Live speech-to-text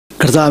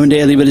കർത്താവിൻ്റെ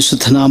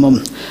അതിപരിശുദ്ധ നാമം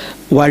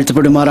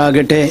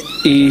വാഴ്ത്തപ്പെടുമാറാകട്ടെ.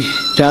 ഈ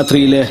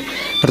രാത്രിയിൽ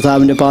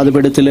കർത്താവിൻ്റെ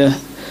പാദപീഠത്തിൽ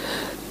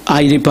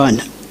ആയിരിക്കാൻ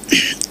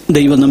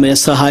ദൈവം നമ്മെ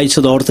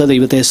സഹായിച്ചതോർത്ത്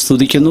ദൈവത്തെ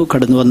സ്തുതിക്കുന്നു.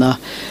 കടന്നു വന്ന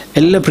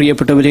എല്ലാ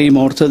പ്രിയപ്പെട്ടവരെയും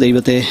ഓർത്ത്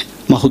ദൈവത്തെ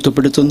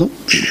മഹത്വപ്പെടുത്തുന്നു.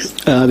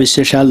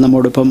 വിശേഷാൽ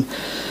നമ്മോടൊപ്പം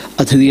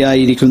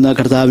അതിഥിയായിരിക്കുന്ന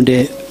കർത്താവിൻ്റെ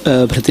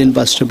ഭൃത്യൻ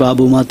പാസ്റ്റർ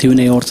ബാബു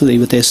മാത്യുവിനെ ഓർത്ത്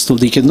ദൈവത്തെ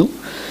സ്തുതിക്കുന്നു.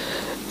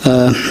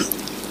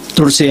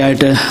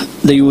 തുടർച്ചയായിട്ട്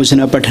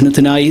ദൈവവചന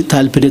പഠനത്തിനായി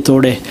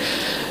താല്പര്യത്തോടെ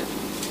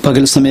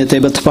പകൽ സമയത്തെ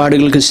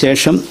ബദ്ധപ്പാടുകൾക്ക്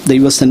ശേഷം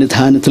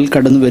ദൈവസന്നിധാനത്തിൽ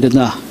കടന്നു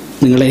വരുന്ന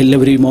നിങ്ങളെ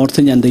എല്ലാവരെയും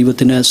ഓർത്ത് ഞാൻ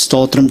ദൈവത്തിന്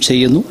സ്തോത്രം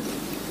ചെയ്യുന്നു.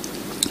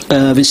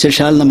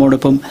 വിശേഷാൽ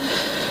നമ്മോടൊപ്പം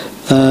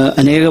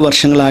അനേക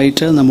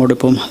വർഷങ്ങളായിട്ട്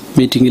നമ്മോടൊപ്പം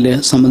മീറ്റിങ്ങിൽ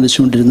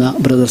സംബന്ധിച്ചുകൊണ്ടിരുന്ന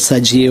ബ്രദർ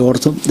സജിയെ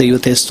ഓർത്തും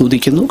ദൈവത്തെ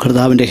സ്തുതിക്കുന്നു.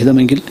 കർത്താവിൻ്റെ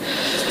ഹിതമെങ്കിൽ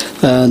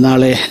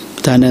നാളെ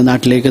താൻ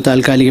നാട്ടിലേക്ക്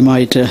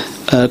താൽക്കാലികമായിട്ട്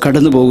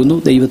കടന്നു പോകുന്നു.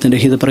 ദൈവത്തിൻ്റെ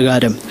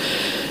ഹിതപ്രകാരം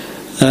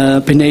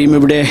പിന്നെയും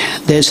ഇവിടെ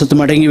ദേശത്ത്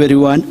മടങ്ങി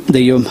വരുവാൻ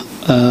ദൈവം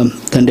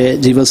തൻ്റെ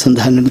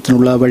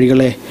ജീവസന്ധാനത്തിനുള്ള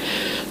വഴികളെ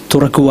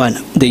തുറക്കുവാൻ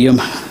ദൈവം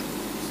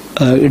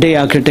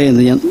ഇടയാക്കട്ടെ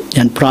എന്ന്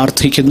ഞാൻ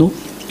പ്രാർത്ഥിക്കുന്നു.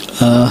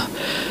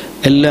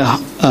 എല്ലാ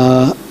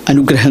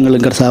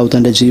അനുഗ്രഹങ്ങളും കർത്താവ്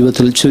തൻ്റെ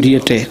ജീവിതത്തിൽ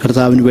ചൊരിയട്ടെ.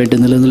 കർത്താവിന് വേണ്ടി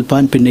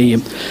നിലനിൽപ്പാൻ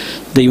പിന്നെയും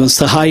ദൈവം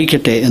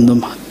സഹായിക്കട്ടെ എന്നും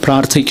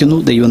പ്രാർത്ഥിക്കുന്നു.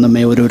 ദൈവം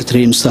നമ്മെ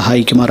ഓരോരുത്തരെയും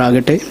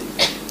സഹായിക്കുമാറാകട്ടെ.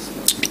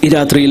 ഈ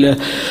രാത്രിയിൽ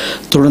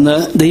തുടർന്ന്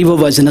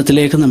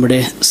ദൈവവചനത്തിലേക്ക്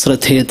നമ്മുടെ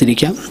ശ്രദ്ധയെ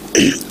തിരിക്കാം.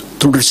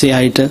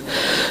 തുടർച്ചയായിട്ട്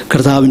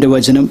കർത്താവിൻ്റെ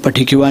വചനം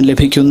പഠിക്കുവാൻ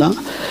ലഭിക്കുന്ന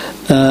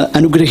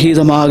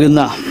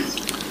അനുഗ്രഹീതമാകുന്ന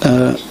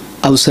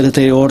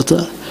അവസരത്തെ ഓർത്ത്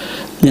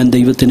ഞാൻ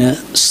ദൈവത്തിന്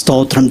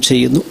സ്തോത്രം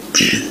ചെയ്യുന്നു.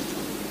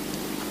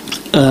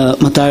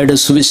 മത്തായിയുടെ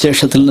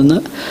സുവിശേഷത്തിൽ നിന്ന്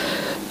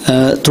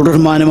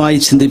തുടർമാനമായി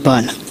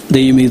ചിന്തിപ്പാൻ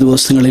ദൈവം ഈ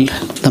ദിവസങ്ങളിൽ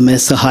നമ്മെ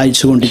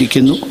സഹായിച്ചു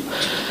കൊണ്ടിരിക്കുന്നു.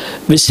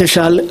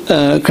 വിശേഷാൽ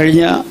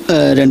കഴിഞ്ഞ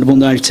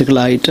 2-3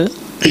 ആഴ്ചകളായിട്ട്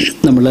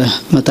നമ്മൾ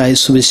മത്തായി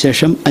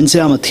സുവിശേഷം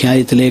 5-ാം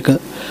അധ്യായത്തിലേക്ക്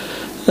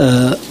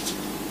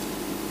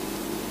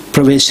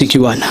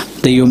പ്രവേശിക്കുവാൻ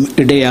ദൈവം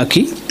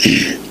ഇടയാക്കി.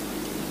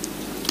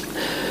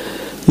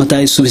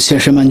 മത്തായി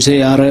സുവിശേഷം 5,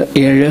 6,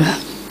 7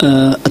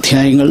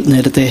 അധ്യായങ്ങൾ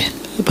നേരത്തെ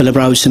പല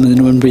പ്രാവശ്യം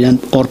ഇതിനു മുൻപ് ഞാൻ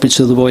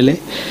ഓർപ്പിച്ചതുപോലെ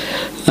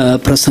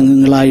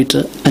പ്രസംഗങ്ങളായിട്ട്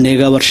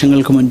അനേക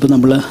വർഷങ്ങൾക്ക് മുൻപ്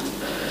നമ്മൾ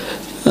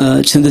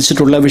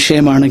ചിന്തിച്ചിട്ടുള്ള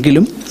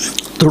വിഷയമാണെങ്കിലും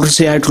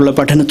തുടർച്ചയായിട്ടുള്ള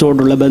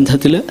പഠനത്തോടുള്ള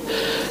ബന്ധത്തിൽ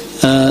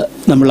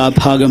നമ്മൾ ആ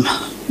ഭാഗം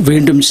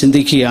വീണ്ടും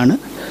ചിന്തിക്കുകയാണ്.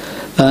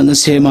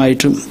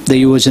 നിശ്ചയമായിട്ടും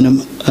ദൈവവചനം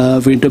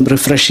വീണ്ടും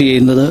റിഫ്രഷ്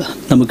ചെയ്യുന്നത്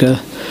നമുക്ക്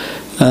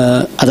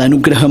അത്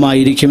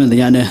അനുഗ്രഹമായിരിക്കുമെന്ന്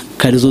ഞാൻ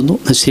കരുതുന്നു.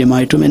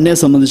 നിശ്ചയമായിട്ടും എന്നെ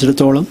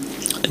സംബന്ധിച്ചിടത്തോളം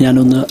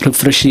ഞാനൊന്ന്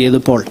റിഫ്രഷ്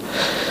ചെയ്തപ്പോൾ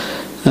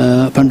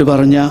പണ്ട്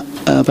പറഞ്ഞ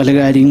പല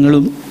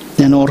കാര്യങ്ങളും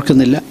ഞാൻ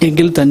ഓർക്കുന്നില്ല.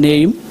 എങ്കിൽ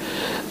തന്നെയും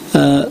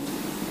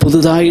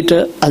പുതുതായിട്ട്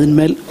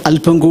അതിന്മേൽ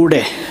അല്പം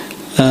കൂടെ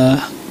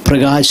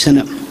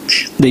പ്രകാശനം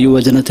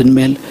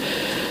ദൈവവചനത്തിന്മേൽ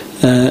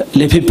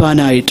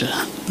ലഭിക്കാനായിട്ട്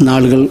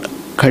നാളുകൾ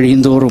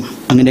കഴിയുന്തോറും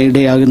അങ്ങനെ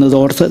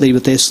ഇടയാകുന്നതോർത്ത്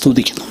ദൈവത്തെ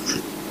സ്തുതിക്കുന്നു.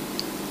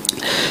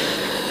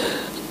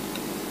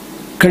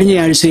 കഴിഞ്ഞ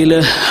ആഴ്ചയിൽ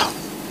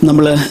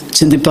നമ്മൾ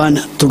ചിന്തിപ്പാൻ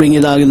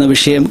തുടങ്ങിയതാകുന്ന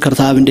വിഷയം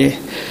കർത്താവിൻ്റെ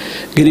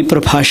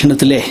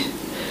ഗിരിപ്രഭാഷണത്തിലെ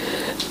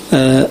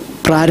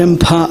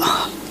പ്രാരംഭ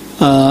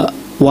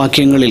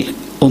വാക്യങ്ങളിൽ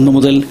 1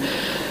 മുതൽ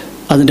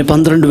അതിൻ്റെ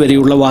 12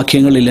 വരെയുള്ള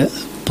വാക്യങ്ങളിൽ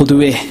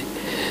പൊതുവെ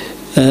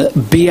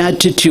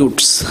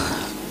ബിയാറ്റിറ്റ്യൂഡ്സ്,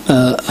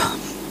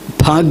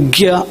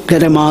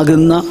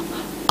 ഭാഗ്യകരമാകുന്ന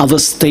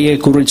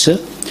അവസ്ഥയെക്കുറിച്ച്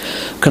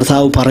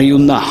കർത്താവ്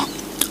പറയുന്ന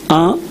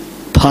ആ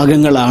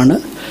ഭാഗങ്ങളാണ്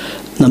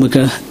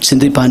നമുക്ക്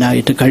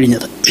ചിന്തിപ്പാനായിട്ട്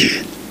കഴിഞ്ഞത്.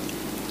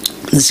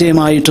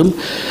 നിശ്ചയമായിട്ടും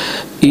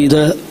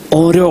ഇത്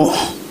ഓരോ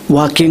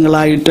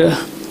വാക്യങ്ങളായിട്ട്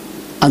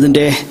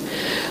അതിൻ്റെ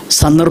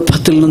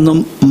സന്ദർഭത്തിൽ നിന്നും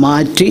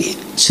മാറ്റി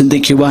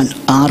ചിന്തിക്കുവാൻ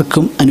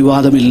ആർക്കും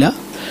അനുവാദമില്ല.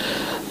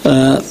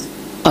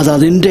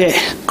 അതതിൻ്റെ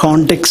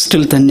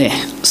കോണ്ടെക്സ്റ്റിൽ തന്നെ,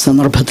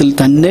 സന്ദർഭത്തിൽ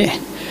തന്നെ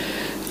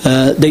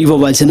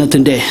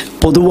ദൈവവചനത്തിൻ്റെ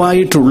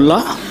പൊതുവായിട്ടുള്ള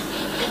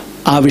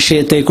ആ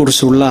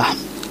വിഷയത്തെക്കുറിച്ചുള്ള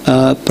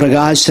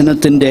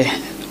പ്രകാശനത്തിൻ്റെ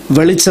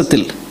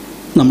വെളിച്ചത്തിൽ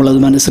നമ്മളത്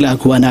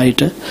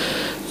മനസ്സിലാക്കുവാനായിട്ട്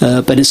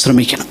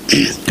പരിശ്രമിക്കണം.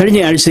 കഴിഞ്ഞ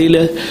ആഴ്ചയിൽ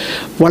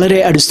വളരെ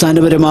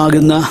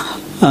അടിസ്ഥാനപരമാകുന്ന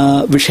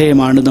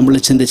വിഷയമാണ് നമ്മൾ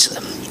ചിന്തിച്ചത്.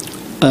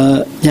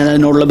 ഞാൻ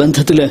അതിനുള്ള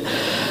ബന്ധത്തിൽ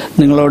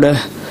നിങ്ങളോട്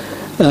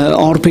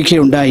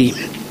ഓർപ്പിക്കുകയുണ്ടായി.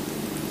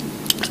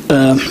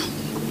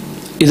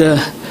 ഇത്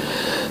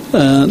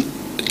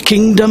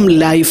kingdom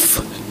life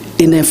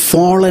in A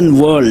fallen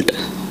world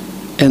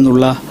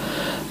എന്നുള്ള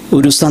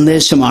ഒരു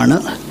സന്ദേശമാണ്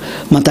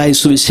മത്തായി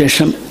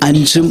സുവിശേഷം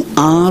 5,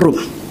 6,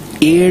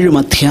 7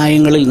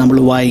 അധ്യായങ്ങളിൽ നമ്മൾ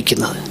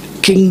വായിക്കുന്നത്.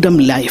 കിങ്ഡം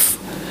ലൈഫ്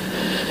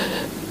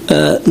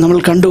നമ്മൾ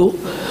കണ്ടു.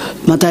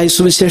 മത്തായി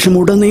സുവിശേഷം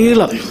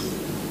ഉടനീളം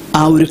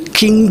ആ ഒരു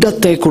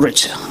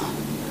കിങ്ഡത്തെക്കുറിച്ച്,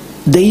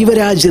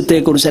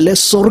 ദൈവരാജ്യത്തെക്കുറിച്ച്, അല്ലെ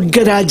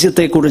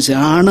സ്വർഗരാജ്യത്തെക്കുറിച്ച്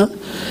ആണ്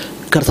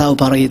കർത്താവ്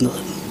പറയുന്നത്.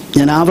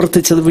 ഞാൻ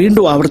ആവർത്തിച്ചത്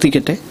വീണ്ടും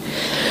ആവർത്തിക്കട്ടെ.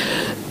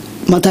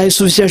 മത്തായി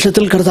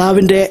സുവിശേഷത്തിൽ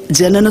കർത്താവിൻ്റെ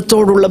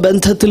ജനനത്തോടുള്ള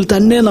ബന്ധത്തിൽ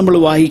തന്നെ നമ്മൾ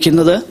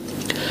വായിക്കുന്നത്,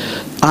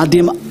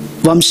 ആദ്യം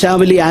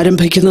വംശാവലി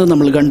ആരംഭിക്കുന്നത്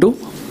നമ്മൾ കണ്ടു.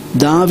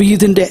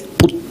 ദാവീദിൻ്റെ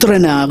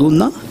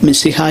പുത്രനാകുന്ന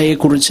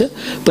മെസ്സിഹായെക്കുറിച്ച്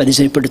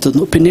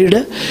പരിചയപ്പെടുത്തുന്നു. പിന്നീട്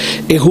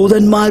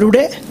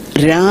യഹൂദന്മാരുടെ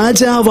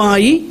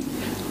രാജാവായി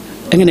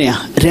എങ്ങനെയാ?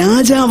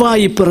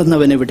 രാജാവായി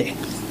പിറന്നവൻ എവിടെ?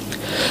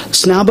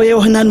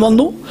 സ്നാപയോഹന്നാൻ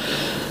വന്നു,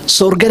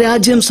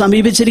 സ്വർഗരാജ്യം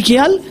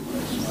സമീപിച്ചിരിക്കാൻ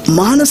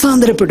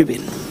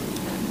മാനസാന്തരപ്പെടുവിൻ.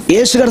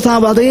 യേശു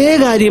കർത്താവ് അതേ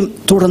കാര്യം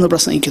തുടർന്ന്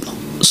പ്രസംഗിക്കുന്നു.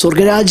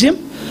 സ്വർഗരാജ്യം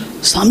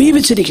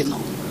സമീപിച്ചിരിക്കുന്നു.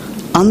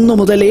 അന്നു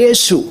മുതൽ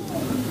യേശു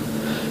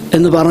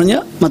എന്ന് പറഞ്ഞ്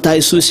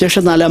മത്തായി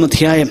സുവിശേഷം 4-ാം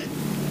അധ്യായം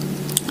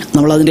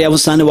നമ്മളതിൻ്റെ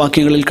അവസാന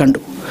വാക്യങ്ങളിൽ കണ്ടു.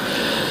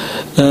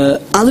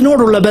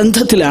 അതിനോടുള്ള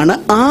ബന്ധത്തിലാണ്,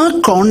 ആ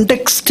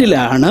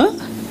കോണ്ടെക്സ്റ്റിലാണ്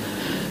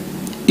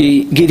ഈ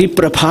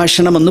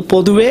ഗിരിപ്രഭാഷണമെന്ന്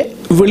പൊതുവെ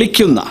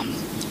വിളിക്കുന്ന,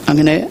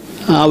 അങ്ങനെ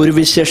ആ ഒരു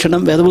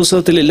വിശേഷണം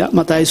വേദപുസ്തകത്തിലില്ല.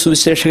 മത്തായി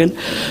സുവിശേഷകൻ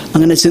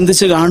അങ്ങനെ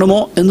ചിന്തിച്ച് കാണുമോ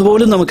എന്ന്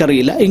പോലും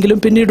നമുക്കറിയില്ല. എങ്കിലും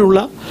പിന്നീടുള്ള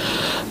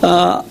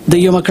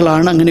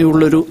ദൈവമക്കളാണ്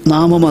അങ്ങനെയുള്ളൊരു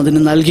നാമം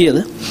അതിന്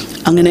നൽകിയത്.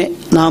 അങ്ങനെ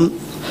നാം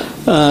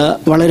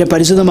വളരെ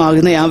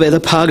പരിചിതമാകുന്ന ആ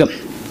വേദഭാഗം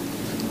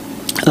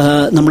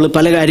നമ്മൾ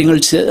പല കാര്യങ്ങൾ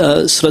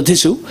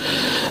ശ്രദ്ധിച്ചു.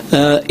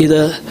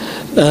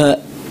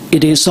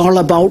 It is all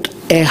about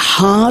A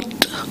heart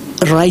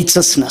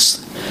righteousness.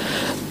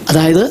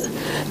 അതായത്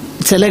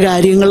ചില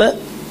കാര്യങ്ങൾ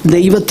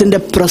ദൈവത്തിൻ്റെ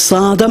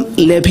പ്രസാദം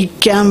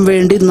ലഭിക്കാൻ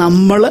വേണ്ടി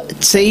നമ്മൾ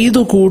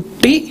ചെയ്തു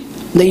കൂട്ടി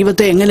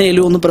ദൈവത്തെ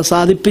എങ്ങനെയും ഒന്ന്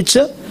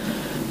പ്രസാദിപ്പിച്ച്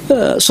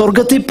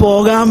സ്വർഗത്തിൽ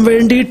പോകാൻ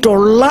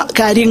വേണ്ടിയിട്ടുള്ള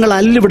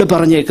കാര്യങ്ങളല്ല ഇവിടെ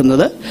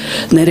പറഞ്ഞേക്കുന്നത്.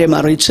 നേരെ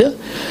മറിച്ച്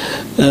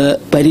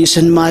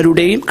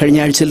പരീശന്മാരുടെയും, കഴിഞ്ഞ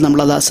ആഴ്ചയിൽ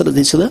നമ്മളതാ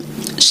ശ്രദ്ധിച്ചത്,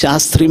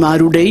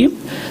 ശാസ്ത്രിമാരുടെയും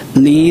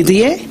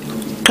നീതിയെ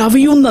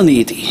കവിയുന്ന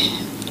നീതി,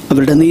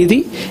 അവരുടെ നീതി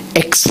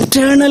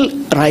എക്സ്റ്റേണൽ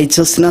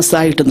റൈച്ചസ്നെസ്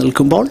ആയിട്ട്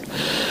നിൽക്കുമ്പോൾ,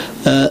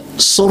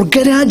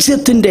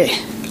 സ്വർഗരാജ്യത്തിൻ്റെ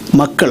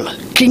മക്കൾ,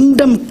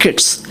 kingdom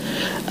kids,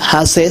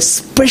 has A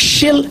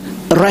special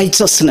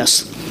righteousness,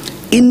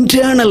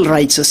 internal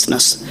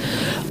righteousness.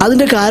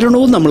 അതിൻ്റെ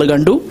കാരണവും നമ്മൾ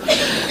കണ്ടു.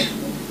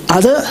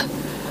 അത്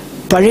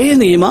പഴയ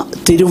നിയമ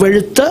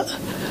തിരുവഴുത്ത്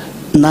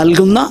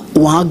നൽകുന്ന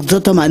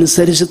വാഗ്ദത്തം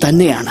അനുസരിച്ച്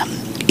തന്നെയാണ്.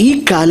 ഈ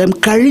കാലം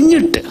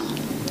കഴിഞ്ഞിട്ട്,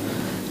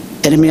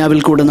 യെരമ്യാവിൽ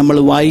കൂടെ നമ്മൾ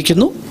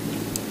വായിക്കുന്നു,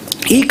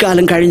 ഈ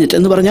കാലം കഴിഞ്ഞിട്ട്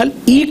എന്ന് പറഞ്ഞാൽ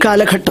ഈ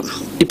കാലഘട്ടം,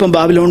 ഇപ്പം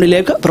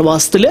ബാബിലോണിലേക്ക്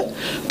പ്രവാസത്തിൽ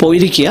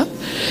പോയിരിക്കുക,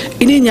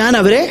 ഇനി ഞാൻ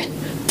അവരെ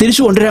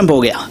തിരിച്ചു കൊണ്ടുവരാൻ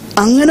പോവുകയാണ്.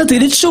 അങ്ങനെ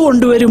തിരിച്ചു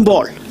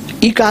കൊണ്ടുവരുമ്പോൾ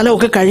ഈ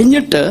കാലമൊക്കെ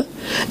കഴിഞ്ഞിട്ട്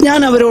ഞാൻ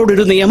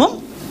അവരോടൊരു നിയമം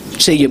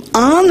ചെയ്യും.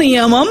 ആ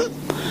നിയമം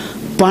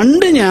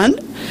പണ്ട് ഞാൻ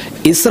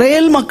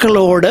ഇസ്രായേൽ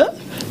മക്കളോട്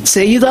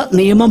ചെയ്ത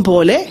നിയമം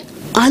പോലെ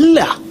അല്ല.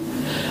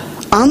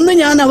 അന്ന്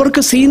ഞാൻ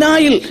അവർക്ക്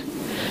സീനായിൽ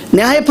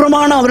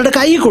ന്യായപ്രമാണം അവരുടെ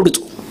കൈ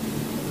കൊടുത്തു,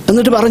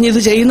 എന്നിട്ട് പറഞ്ഞു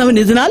ഇത് ചെയ്യുന്നവൻ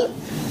ഇതിനാൽ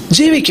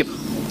ജീവിക്കും.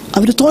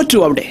 അവർ തോറ്റു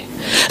അവിടെ.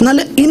 എന്നാൽ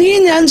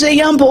ഇനിയും ഞാൻ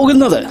ചെയ്യാൻ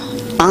പോകുന്നത്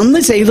അന്ന്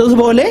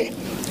ചെയ്തതുപോലെ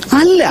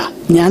അല്ല.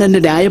 ഞാൻ എൻ്റെ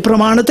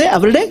ന്യായപ്രമാണത്തെ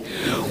അവരുടെ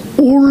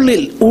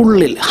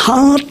ഉള്ളിൽ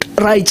ഹാർട്ട്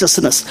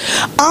റൈച്ചസ്നെസ്,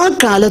 ആ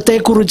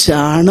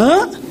കാലത്തെക്കുറിച്ചാണ്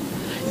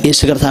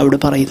യേശു കർത്താവ്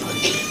പറയുന്നത്.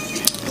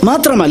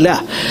 മാത്രമല്ല,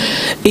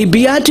 ഈ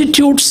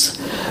ബിയാറ്റിറ്റ്യൂഡ്സ്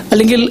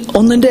അല്ലെങ്കിൽ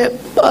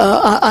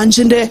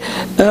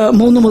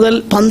 1:5-3 മുതൽ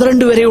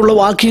 12 വരെയുള്ള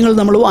വാക്യങ്ങൾ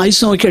നമ്മൾ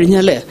വായിച്ചു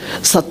നോക്കിക്കഴിഞ്ഞാൽ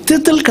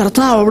സത്യത്തിൽ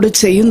കർത്താവ് അവിടെ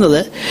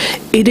ചെയ്യുന്നത്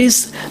it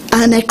is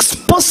an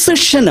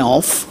exposition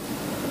of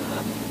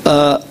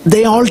the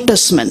old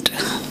testament.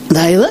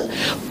 അതായത്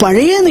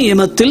പഴയ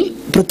നിയമത്തിൽ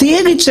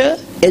പ്രത്യേകിച്ച്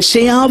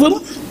യെശയ്യാവും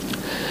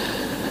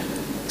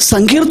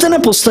സങ്കീർത്തന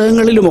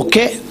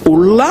പുസ്തകങ്ങളിലുമൊക്കെ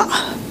ഉള്ള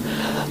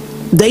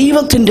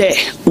ദൈവത്തിൻ്റെ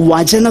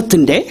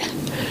വചനത്തിൻ്റെ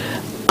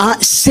ആ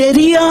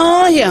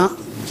ശരിയായ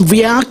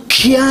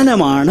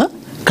വ്യാഖ്യാനമാണ്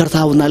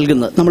കർത്താവ്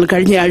നൽകുന്നത്. നമ്മൾ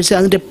കഴിഞ്ഞ ആഴ്ച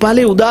അതിൻ്റെ പല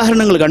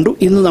ഉദാഹരണങ്ങൾ കണ്ടു.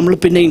 ഇന്ന് നമ്മൾ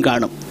പിന്നെയും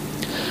കാണും.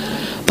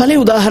 പല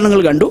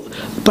ഉദാഹരണങ്ങൾ കണ്ടു.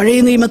 പഴയ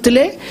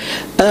നിയമത്തിലെ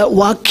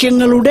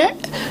വാക്യങ്ങളുടെ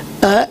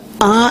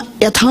ആ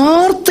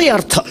യഥാർത്ഥ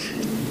അർത്ഥം,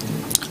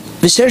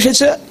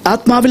 വിശേഷിച്ച്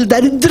ആത്മാവിൽ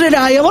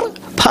ദരിദ്രരായവർ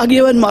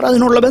ഭാഗ്യവാന്മാർ,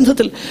 അതിനുള്ള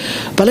ബന്ധത്തിൽ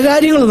പല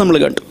കാര്യങ്ങളും നമ്മൾ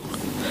കണ്ടു.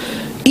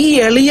 ഈ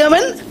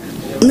എളിയവൻ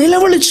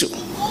നിലവിളിച്ചു.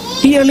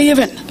 ഈ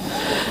എളിയവൻ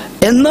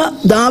എന്ന്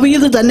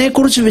ദാവീദ്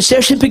തന്നെക്കുറിച്ച്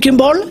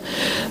വിശേഷിപ്പിക്കുമ്പോൾ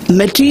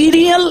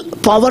മെറ്റീരിയൽ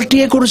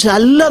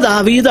പോവർട്ടിയെക്കുറിച്ചല്ല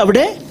ദാവീദ്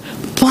അവിടെ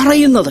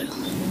പറയുന്നത്.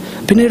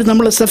 പിന്നീട്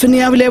നമ്മൾ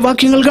സെഫന്യാവിലെ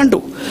വാക്യങ്ങൾ കണ്ടു.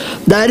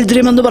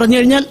 ദാരിദ്ര്യം എന്ന് പറഞ്ഞു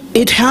കഴിഞ്ഞാൽ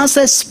it has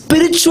A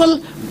spiritual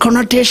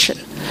connotation.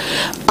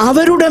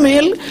 അവരുടെ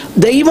മേൽ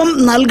ദൈവം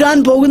നൽകാൻ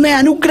പോകുന്ന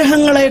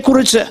അനുഗ്രഹങ്ങളെ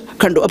കുറിച്ച്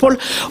കണ്ടു. അപ്പോൾ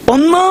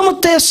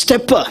ഒന്നാമത്തെ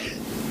സ്റ്റെപ്പ്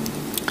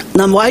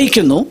നാം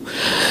വായിക്കുന്നു,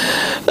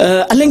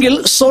 അല്ലെങ്കിൽ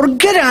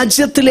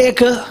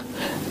സ്വർഗരാജ്യത്തിലേക്ക്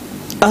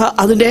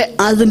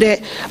അതിൻ്റെ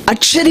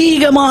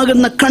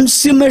അക്ഷരീകമാകുന്ന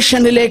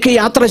കൺസ്യൂമേഷനിലേക്ക്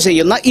യാത്ര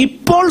ചെയ്യുന്ന,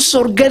 ഇപ്പോൾ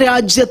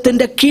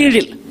സ്വർഗരാജ്യത്തിൻ്റെ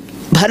കീഴിൽ,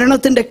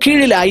 ഭരണത്തിൻ്റെ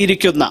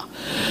കീഴിലായിരിക്കുന്ന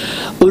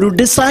ഒരു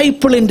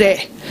ഡിസൈപ്പിളിൻ്റെ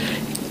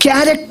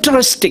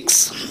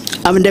ക്യാരക്ടറിസ്റ്റിക്സ്,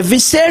 അവൻ്റെ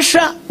വിശേഷ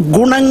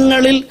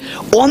ഗുണങ്ങളിൽ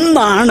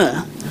ഒന്നാണ്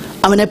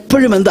അവൻ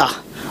എപ്പോഴും എന്താ?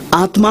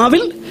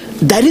 ആത്മാവിൽ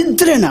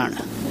ദരിദ്രനാണ്.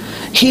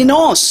 He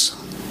knows.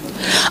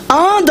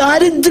 ആ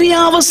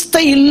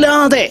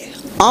ദാരിദ്ര്യാവസ്ഥയില്ലാതെ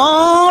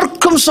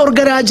ആർക്കും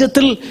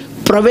സ്വർഗരാജ്യത്തിൽ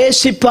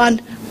പ്രവേശിപ്പാൻ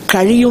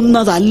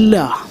കഴിയുന്നതല്ല.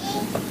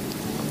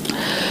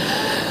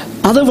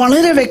 അത്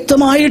വളരെ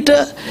വ്യക്തമായിട്ട്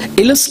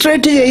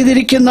ഇലസ്ട്രേറ്റ്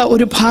ചെയ്തിരിക്കുന്ന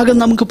ഒരു ഭാഗം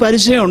നമുക്ക്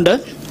പരിചയമുണ്ട്.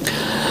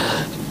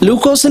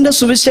 ലൂക്കോസിന്റെ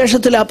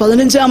സുവിശേഷത്തിൽ ആ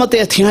 15-ാമത്തെ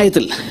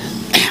അധ്യായത്തിൽ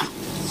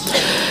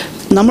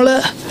നമ്മൾ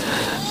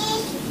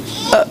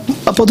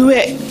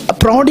പൊതുവെ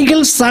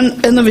പ്രോഡിഗൽ സൺ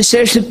എന്ന്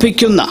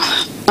വിശേഷിപ്പിക്കുന്ന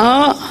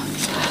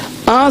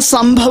ആ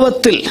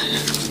സംഭവത്തിൽ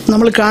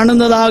നമ്മൾ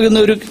കാണുന്നതാകുന്ന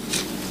ഒരു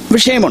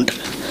വിഷയമുണ്ട്.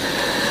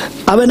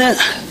 അവന്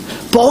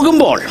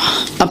പോകുമ്പോൾ,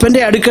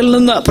 അപ്പൻ്റെ അടുക്കൽ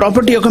നിന്ന്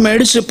പ്രോപ്പർട്ടിയൊക്കെ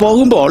മേടിച്ച്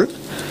പോകുമ്പോൾ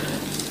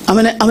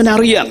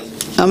അവനറിയാം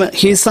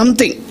ഹീ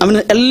സംതിങ്,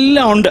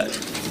 അവനെല്ലാം ഉണ്ട്.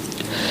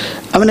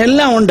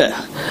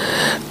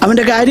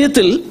 അവൻ്റെ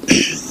കാര്യത്തിൽ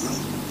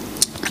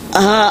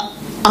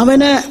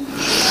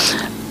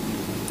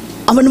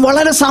അവൻ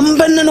വളരെ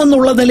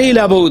സമ്പന്നനെന്നുള്ള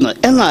നിലയിലാണ് പോകുന്നത്.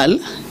 എന്നാൽ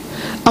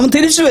അവൻ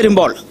തിരിച്ചു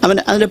വരുമ്പോൾ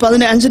അതിൻ്റെ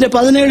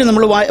 15-17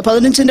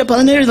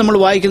 നമ്മൾ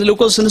വായിക്കുന്നത്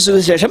ലൂക്കോസിന്റെ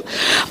സുവിശേഷം.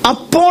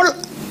 അപ്പോൾ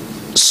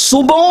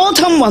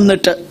സുബോധം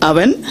വന്നിട്ട്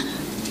അവൻ,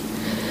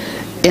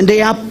 എൻ്റെ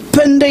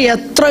അപ്പൻ്റെ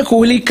എത്ര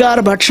കൂലിക്കാർ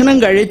ഭക്ഷണം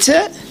കഴിച്ച്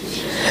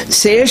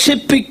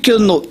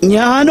ശേഷിപ്പിക്കുന്നു,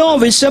 ഞാനോ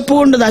വിശപ്പ്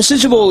കൊണ്ട്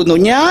നശിച്ചു പോകുന്നു.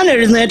 ഞാൻ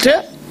എഴുന്നേറ്റ്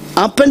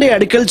അപ്പൻ്റെ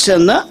അടുക്കൽ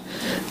ചെന്ന്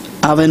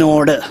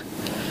അവനോട്,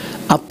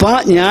 അപ്പാ,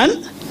 ഞാൻ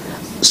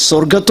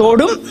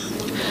സ്വർഗത്തോടും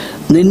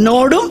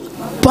നിന്നോടും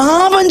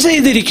പാപം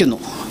ചെയ്തിരിക്കുന്നു.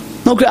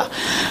 നോക്കുക,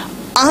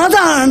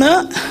 അതാണ്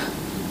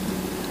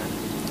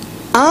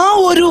ആ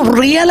ഒരു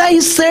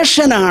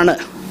റിയലൈസേഷനാണ്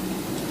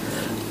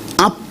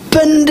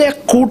അപ്പൻ്റെ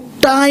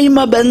കൂട്ടായ്മ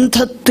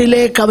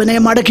ബന്ധത്തിലേക്ക് അവനെ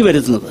മടക്കി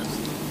വരുത്തുന്നത്.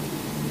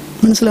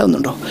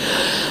 മനസ്സിലാവുന്നുണ്ടോ?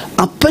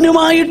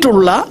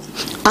 അപ്പനുമായിട്ടുള്ള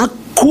ആ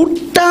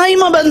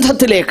കൂട്ടായ്മ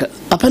ബന്ധത്തിലേക്ക്.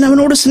 അപ്പൻ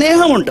അവനോട്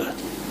സ്നേഹമുണ്ട്,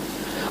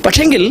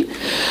 പക്ഷെങ്കിൽ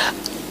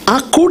ആ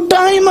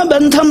കൂട്ടായ്മ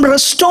ബന്ധം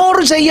റെസ്റ്റോർ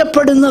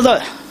ചെയ്യപ്പെടുന്നത്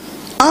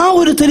ആ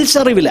ഒരു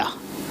തിരിച്ചറിവില.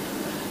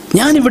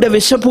 ഞാനിവിടെ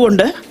വിശപ്പ്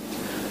കൊണ്ട്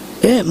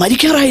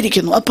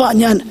മരിക്കാറായിരിക്കുന്നു. അപ്പൊ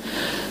ഞാൻ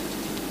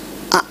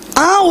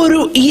ആ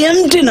ഒരു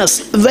emptiness,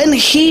 when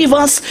he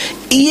was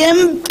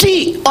empty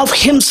of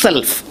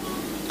himself,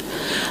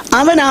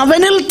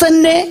 അവനിൽ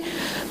തന്നെ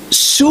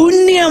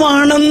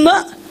ശൂന്യമാണെന്ന്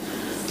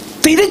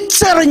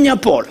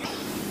തിരിച്ചറിഞ്ഞപ്പോൾ,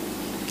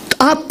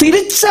 ആ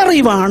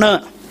തിരിച്ചറിവാണ്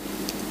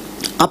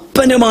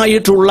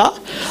അപ്പനുമായിട്ടുള്ള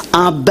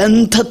ആ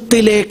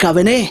ബന്ധത്തിലേക്ക്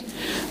അവനെ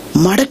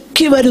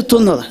മടക്കി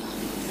വരുത്തുന്നത്.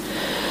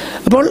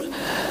 അപ്പോൾ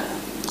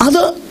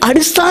അത്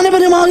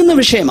അടിസ്ഥാനപരമാകുന്ന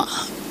വിഷയമാണ്.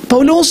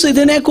 പൗലോസ്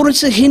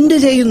ഇതിനെക്കുറിച്ച് ഹിന്റ്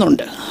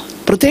ചെയ്യുന്നുണ്ട്,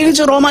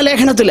 പ്രത്യേകിച്ച്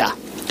റോമാലേഖനത്തിലാണ്.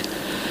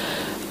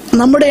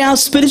 നമ്മുടെ ആ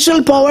സ്പിരിച്വൽ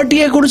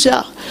പോവർട്ടിയെ കുറിച്ച്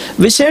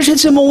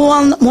വിശേഷിച്ച്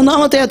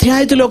മൂന്നാമത്തെ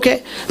അധ്യായത്തിലൊക്കെ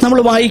നമ്മൾ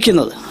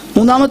വായിക്കുന്നത്.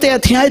 മൂന്നാമത്തെ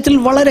അധ്യായത്തിൽ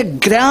വളരെ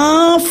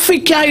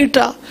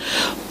ഗ്രാഫിക്കായിട്ടാണ്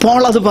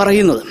പോൾ അത്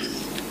പറയുന്നത്.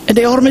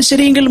 എൻ്റെ ഓർമ്മ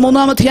ശരിയെങ്കിൽ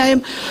 3-ാം അധ്യായം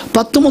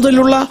 10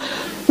 മുതലുള്ള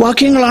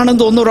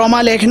വാക്യങ്ങളാണെന്ന് തോന്നുന്നു.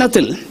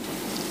 റോമാലേഖനത്തിൽ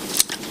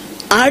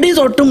അടി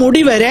തൊട്ട്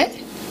മുടി വരെ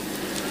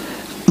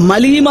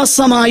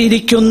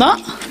മലീമസമായിരിക്കുന്ന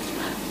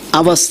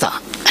അവസ്ഥ,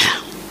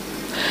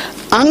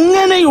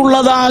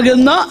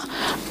 അങ്ങനെയുള്ളതാകുന്ന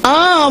ആ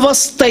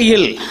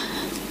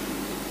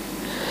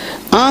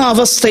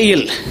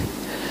അവസ്ഥയിൽ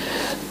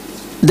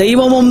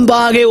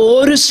ദൈവമുമ്പാകെ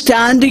ഒരു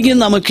സ്റ്റാൻഡിങ്ങും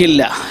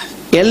നമുക്കില്ല.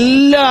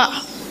 എല്ലാ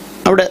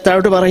അവിടെ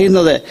താഴോട്ട്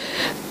പറയുന്നത്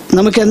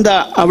നമുക്കെന്താ,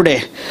 അവിടെ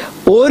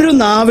ഒരു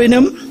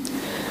നാവിനും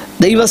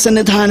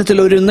ദൈവസന്നിധാനത്തിൽ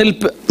ഒരു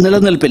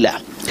നിലനിൽപ്പില്ല.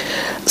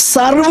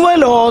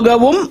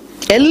 സർവലോകവും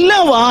എല്ലാ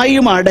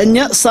വായും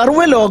അടഞ്ഞ്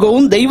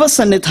സർവലോകവും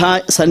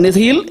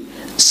ദൈവസന്നിധിയിൽ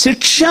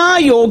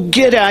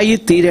ശിക്ഷായോഗ്യരായി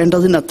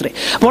തീരേണ്ടതിനത്രേ.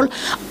 അപ്പോൾ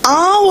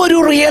ആ ഒരു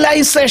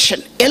റിയലൈസേഷൻ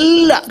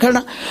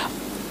കാരണം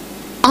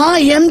ആ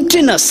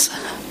എംപ്റ്റിനെസ്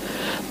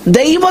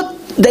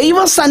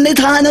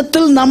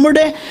ദൈവസന്നിധാനത്തിൽ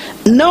നമ്മുടെ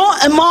no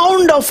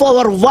amount of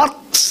our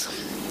works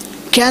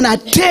can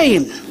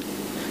attain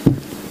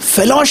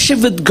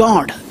fellowship with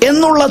God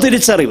എന്നുള്ള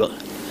തിരിച്ചറിവ്,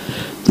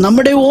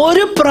 നമ്മുടെ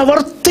ഒരു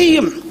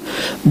പ്രവൃത്തിയും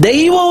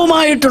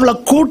ദൈവവുമായിട്ടുള്ള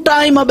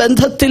കൂട്ടായ്മ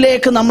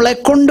ബന്ധത്തിലേക്ക് നമ്മളെ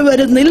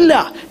കൊണ്ടുവരുന്നില്ല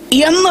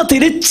എന്ന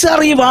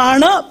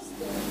തിരിച്ചറിവാണ്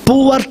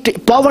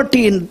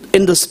പോവർട്ടി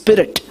ഇൻ ദ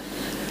സ്പിരിറ്റ്.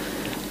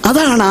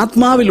 അതാണ്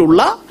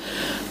ആത്മാവിലുള്ള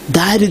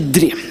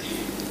ദാരിദ്ര്യം.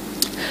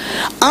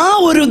 ആ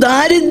ഒരു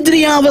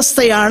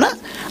ദാരിദ്ര്യാവസ്ഥയാണ്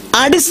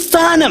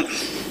അടിസ്ഥാനം.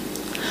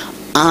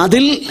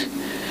 അതിൽ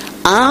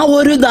ആ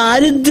ഒരു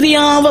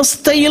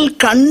ദാരിദ്ര്യാവസ്ഥയിൽ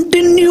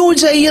കണ്ടിന്യൂ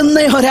ചെയ്യുന്ന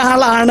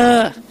ഒരാളാണ്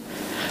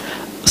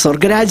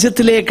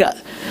സ്വർഗരാജ്യത്തിലേക്ക്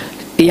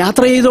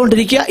യാത്ര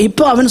ചെയ്തുകൊണ്ടിരിക്കുക.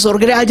 ഇപ്പോൾ അവൻ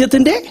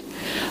സ്വർഗരാജ്യത്തിൻ്റെ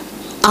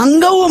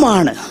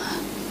അംഗവുമാണ്.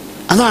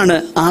 അതാണ്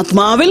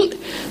ആത്മാവിൽ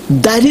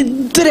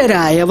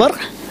ദരിദ്രരായവർ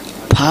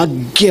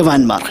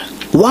ഭാഗ്യവാന്മാർ.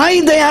 Why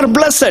they are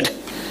blessed.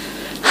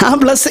 ആ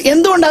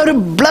എന്തുകൊണ്ട് അവർ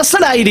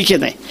ബ്ലെസ്സഡ്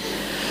ആയിരിക്കുന്നത്?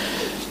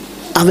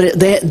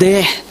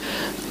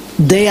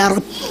 They are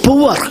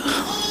poor.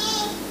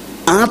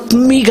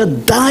 ആത്മീക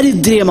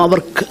ദാരിദ്ര്യം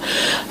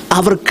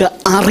അവർക്ക്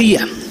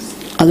അറിയാം.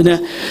 അതിന്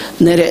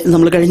നേരെ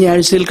നമ്മൾ കഴിഞ്ഞ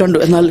ആഴ്ചയിൽ കണ്ടു.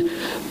 എന്നാൽ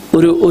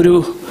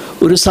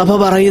ഒരു സഭ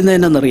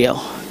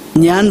പറയുന്നതെന്നറിയാമോ?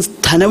 ഞാൻ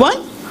ധനവാൻ,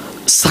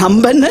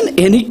 സമ്പന്നൻ,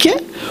 എനിക്ക്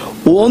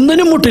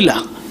ഒന്നിനും മുട്ടില്ല.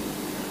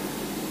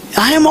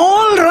 I am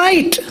all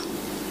right.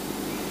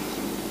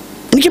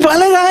 എനിക്ക്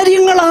പല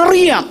കാര്യങ്ങൾ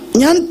അറിയാം,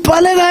 ഞാൻ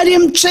പല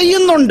കാര്യം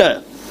ചെയ്യുന്നുണ്ട്.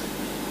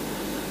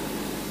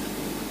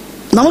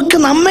 നമുക്ക്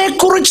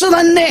നമ്മെക്കുറിച്ച്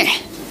തന്നെ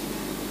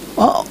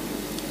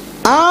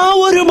ആ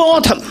ഒരു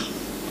ബോധം,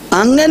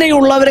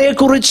 അങ്ങനെയുള്ളവരെ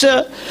കുറിച്ച്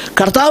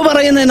കർത്താവ്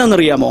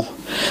പറയുന്നതെന്നറിയാമോ?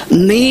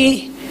 നീ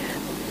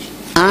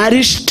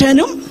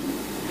അരിഷ്ടനും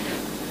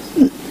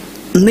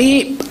നീ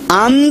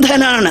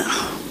അന്ധനാണ്,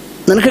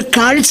 നിനക്ക്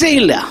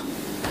കാഴ്ചയില്ല.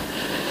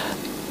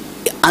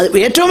 അത്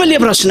ഏറ്റവും വലിയ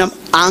പ്രശ്നം,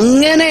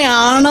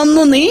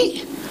 അങ്ങനെയാണെന്ന് നീ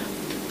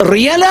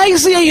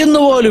റിയലൈസ് ചെയ്യുന്ന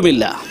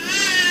പോലുമില്ല.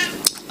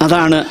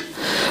 അതാണ്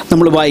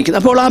നമ്മൾ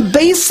വായിക്കുന്നത്. അപ്പോൾ ആ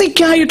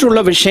ബേസിക്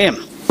ആയിട്ടുള്ള വിഷയം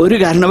ഒരു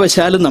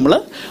കാരണവശാലും നമ്മൾ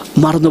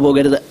മറന്നു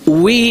പോകരുത്.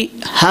 വി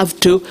ഹാവ്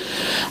ടു,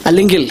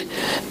 അല്ലെങ്കിൽ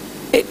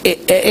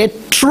A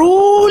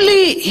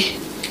truly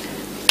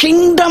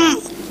kingdom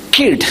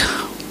kid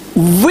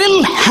will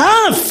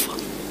have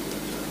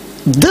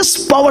this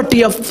poverty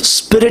of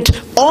spirit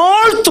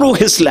all through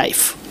his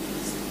life.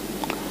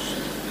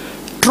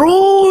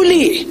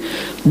 Truly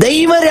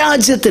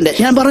ദൈവരാജ്യത്തിൻ്റെ,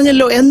 ഞാൻ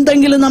പറഞ്ഞല്ലോ,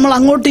 എന്തെങ്കിലും നമ്മൾ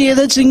അങ്ങോട്ട്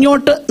ചെയ്ത്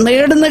ഇങ്ങോട്ട്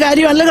നേടുന്ന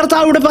കാര്യമല്ല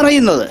കർത്താവ് ഇവിടെ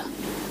പറയുന്നത്.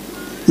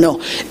 നോ,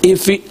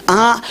 ഇഫ്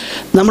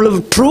നമ്മൾ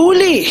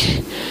ട്രൂലി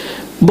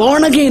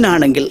ബോൺ അഗെയിൻ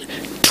ആണെങ്കിൽ,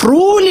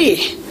 ട്രൂലി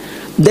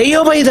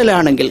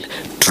ദൈവപൈതലാണെങ്കിൽ,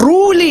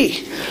 ട്രൂലി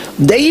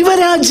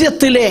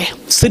ദൈവരാജ്യത്തിലെ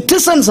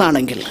സിറ്റിസൺസ്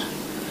ആണെങ്കിൽ,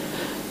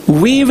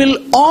 we will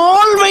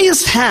always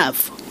have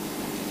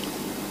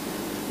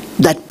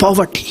that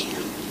poverty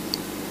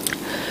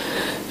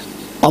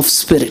of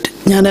spirit.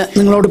 ഞാൻ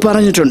നിങ്ങളോട്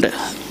പറഞ്ഞിട്ടുണ്ട്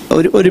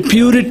ഒരു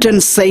പ്യൂരിറ്റൻ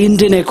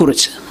സെയിന്റിനെ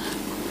കുറിച്ച്.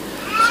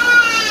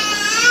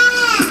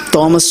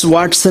 തോമസ്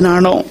വാട്സൺ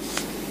ആണോ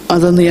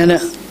അതൊന്ന് ഞാൻ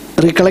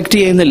റീകളക്ട്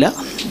ചെയ്യുന്നില്ല.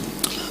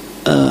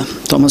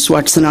 തോമസ്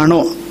വാട്സൺ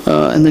ആണോ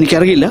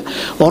എന്നെനിക്കറിയില്ല,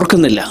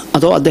 ഓർക്കുന്നില്ല.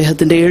 അതോ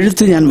അദ്ദേഹത്തിൻ്റെ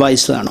എഴുത്ത് ഞാൻ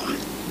വായിച്ചതാണോ.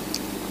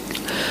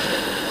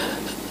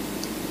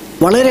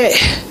 വളരെ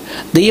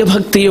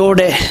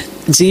ദൈവഭക്തിയോടെ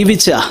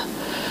ജീവിച്ച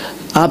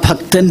ആ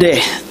ഭക്തൻ്റെ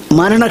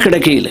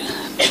മരണക്കിടക്കയിൽ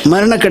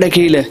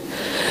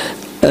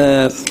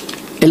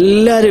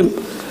എല്ലാവരും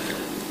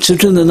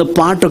ചുറ്റും നിന്ന്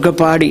പാട്ടൊക്കെ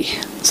പാടി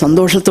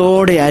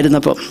സന്തോഷത്തോടെ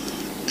ആയിരുന്നപ്പം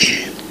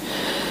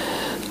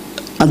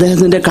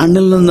അദ്ദേഹത്തിൻ്റെ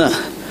കണ്ണിൽ നിന്ന്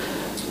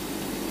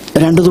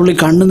 2 തുള്ളി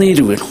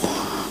കണ്ണുനീര് വീണു.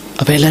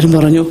 അപ്പോൾ എല്ലാവരും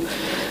പറഞ്ഞു,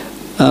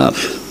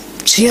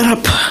 cheer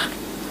up,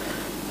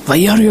 why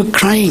are you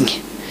crying?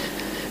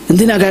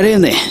 എന്തിനാ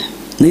കരയുന്നേ?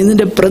 നീ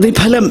നിന്റെ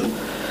പ്രതിഫലം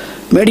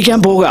മേടിക്കാൻ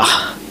പോവുക.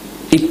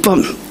 ഇപ്പം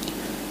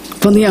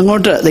നീ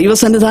അങ്ങോട്ട്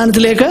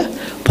ദൈവസന്നിധാനത്തിലേക്ക്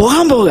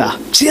പോകാൻ പോവുക.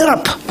 cheer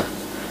up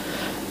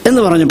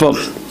എന്ന് പറഞ്ഞപ്പോൾ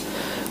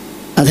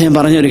അദ്ദേഹം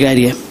പറഞ്ഞൊരു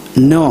കാര്യം,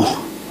 no,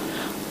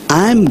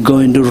 I am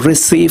going to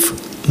receive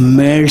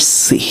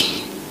Mercy.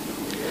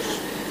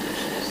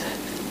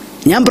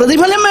 ഞാൻ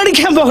പ്രതിഫലം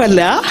മേടിക്കാൻ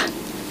പോകല്ല,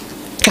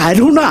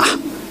 കരുണ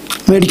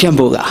മേടിക്കാൻ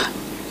പോവുക.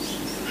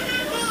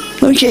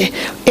 നോക്കിയേ,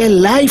 എ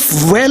ലൈഫ്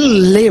വെൽ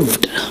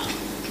ലിവ്ഡ്,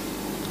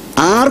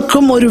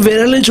 ആർക്കും ഒരു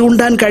വിരൽ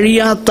ചൂണ്ടാൻ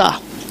കഴിയാത്ത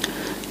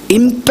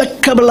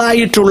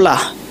ഇംപെക്കബിളായിട്ടുള്ള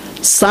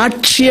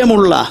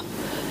സാക്ഷ്യമുള്ള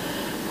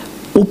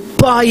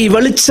ഉപ്പായി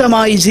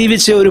വെളിച്ചമായി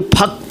ജീവിച്ച ഒരു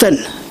ഭക്തൻ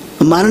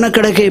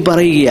മരണക്കിടക്കയിൽ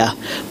പറയുക,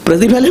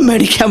 പ്രതിഫലം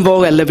മേടിക്കാൻ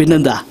പോകല്ല,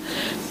 പിന്നെന്താ,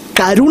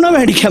 കരുണ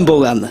മേടിക്കാൻ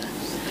പോകാന്ന്.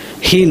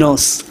 He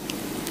nose.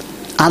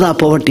 അതാ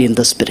പോവർട്ടി ഇൻ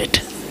ദ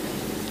സ്പിരിറ്റ്.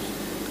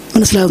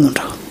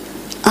 മനസ്സിലാകുന്നുണ്ടോ?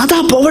 അതാ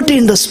പോവർട്ടി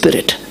ഇൻ ദ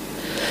സ്പിരിറ്റ്.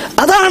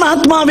 അതാണ്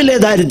ആത്മാവിലെ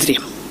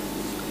ദാരിദ്ര്യം.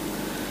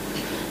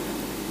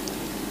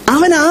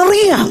 അവൻ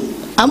അറിയാം,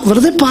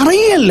 വെറുതെ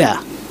പറയല്ല.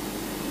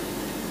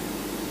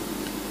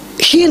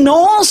 He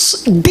knows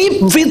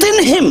deep within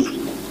him.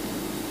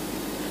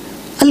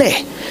 അല്ലേ?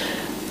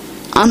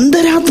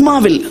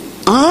 അന്തരാത്മാവിൽ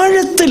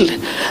ആഴത്തിൽ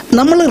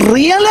നമ്മൾ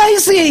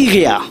റിയലൈസ്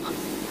ചെയ്യുകയാ,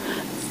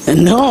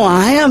 no,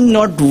 I am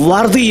not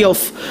വർതി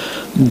of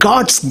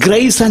God's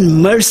grace and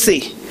mercy.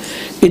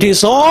 It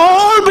is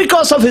all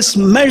because of His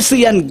mercy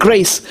and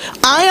grace.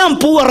 I am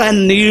poor and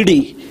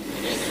needy.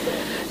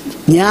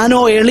 ഞാനോ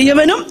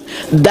എളിയവനും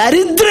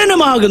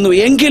ദരിദ്രനുമാകുന്നു,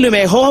 എങ്കിലും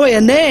യഹോവ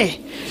എന്നെ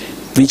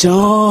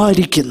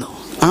വിചാരിക്കുന്നു.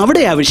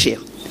 അവിടെയാ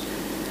വിഷയം.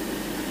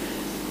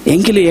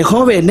 എങ്കിലും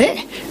യഹോവ എന്നെ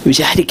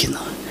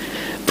വിചാരിക്കുന്നു.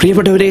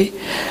 പ്രിയപ്പെട്ടവരെ,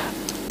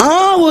 ആ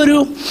ഒരു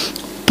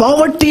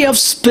പോവർട്ടി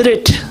ഓഫ്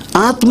സ്പിരിറ്റ്,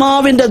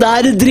 ആത്മാവിൻ്റെ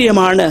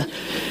ദാരിദ്ര്യമാണ്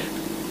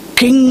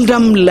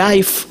kingdom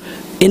life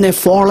in A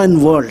fallen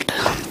world.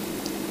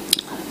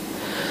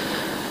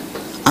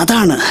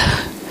 അതാണ്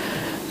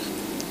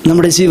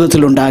നമ്മുടെ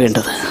ജീവിതത്തിൽ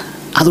ഉണ്ടാകേണ്ടത്.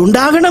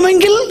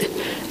 അതുണ്ടാകണമെങ്കിൽ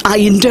ആ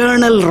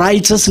ഇന്റേണൽ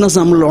റൈച്ചസ്നെസ്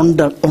നമ്മൾ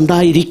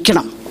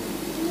ഉണ്ടായിരിക്കണം.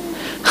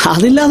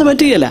 അതില്ലാതെ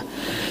പറ്റുകയില്ല.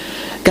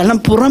 കാരണം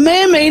പുറമേ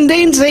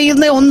മെയിൻറ്റെയിൻ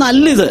ചെയ്യുന്ന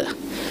ഒന്നല്ലിത്.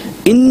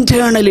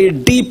 Internally,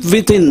 deep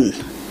within,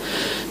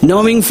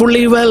 knowing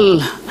fully well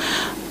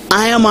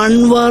I am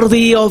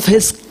അൺവർതി of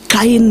his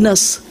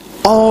kindness.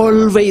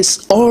 Always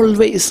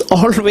always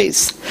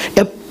always,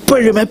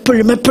 എപ്പോഴും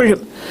എപ്പോഴും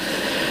എപ്പോഴും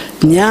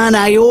ഞാൻ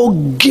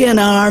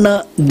അയോഗ്യനാണ്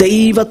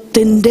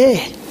ദൈവത്തിൻ്റെ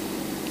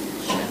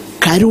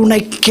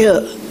കരുണയ്ക്ക്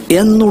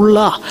എന്നുള്ള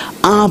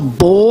ആ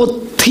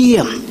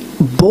ബോധ്യം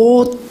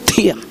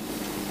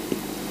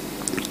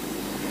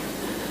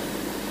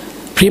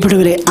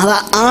പ്രിയപ്പെട്ടവരെ, അത്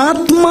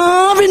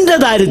ആത്മാവിൻ്റെ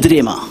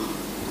ദാരിദ്ര്യമാണ്,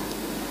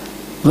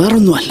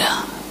 വേറൊന്നുമല്ല.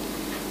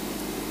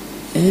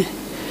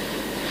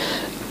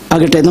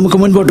 ആകട്ടെ, നമുക്ക്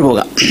മുൻപോട്ട്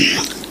പോകാം.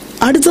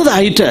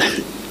 അടുത്തതായിട്ട്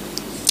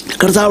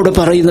കർത്താവോട്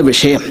പറയുന്ന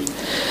വിഷയം,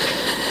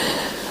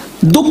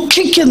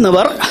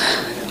 ദുഃഖിക്കുന്നവർ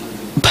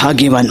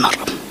ഭാഗ്യവാന്മാർ.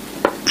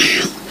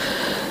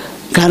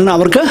 കാരണം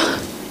അവർക്ക്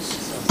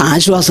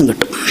ആശ്വാസം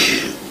കിട്ടും.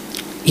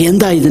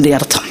 എന്താ ഇതിൻ്റെ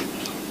അർത്ഥം?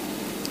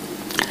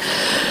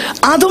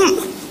 അതും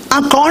ആ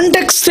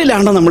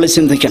കോണ്ടെക്സ്റ്റിലാണ് നമ്മൾ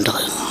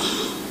ചിന്തിക്കേണ്ടത്.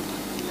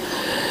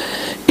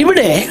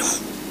 ഇവിടെ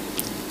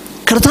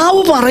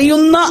കർത്താവ്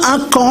പറയുന്ന ആ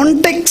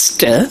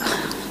കോണ്ടെക്സ്റ്റ്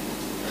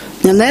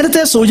ഞാൻ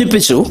നേരത്തെ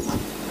സൂചിപ്പിച്ചു.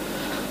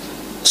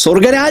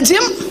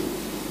 സ്വർഗരാജ്യം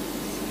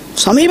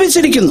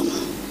സമീപിച്ചിരിക്കുന്നു,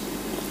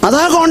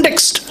 അതാ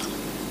കോണ്ടെക്സ്റ്റ്.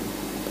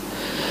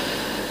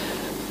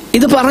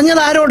 ഇത്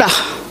പറഞ്ഞത് ആരോടാ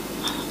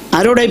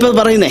ഇപ്പോൾ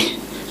പറയുന്നേ?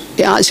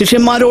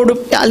 ശിഷ്യന്മാരോടും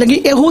അല്ലെങ്കിൽ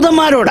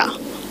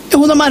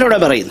യഹൂദന്മാരോടാ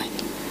പറയുന്നേ.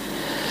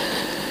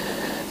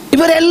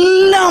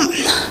 ഇവരെല്ലാം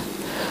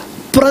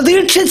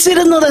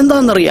പ്രതീക്ഷിച്ചിരുന്നത്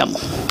എന്താണെന്നറിയാമോ?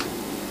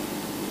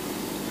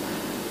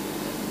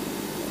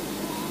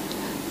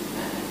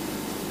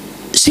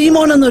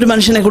 ശീമോൻ എന്നൊരു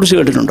മനുഷ്യനെ കുറിച്ച്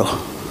കേട്ടിട്ടുണ്ടോ?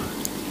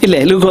 ഇല്ലേ?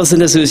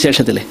 ലൂക്കോസിന്റെ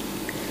സുവിശേഷത്തില്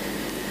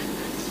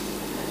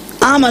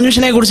ആ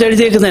മനുഷ്യനെ കുറിച്ച്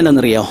എഴുതിയേക്കുന്നത്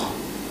എന്നാന്നറിയാമോ?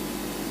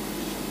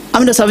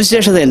 അവന്റെ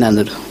സവിശേഷത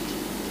എന്നാന്നൊരു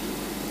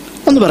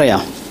ഒന്ന്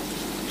പറയാം.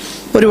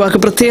 ഒരു വാക്ക്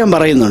പ്രത്യേകം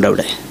പറയുന്നുണ്ട്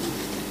അവിടെ,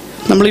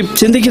 നമ്മൾ ഈ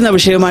ചിന്തിക്കുന്ന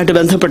വിഷയവുമായിട്ട്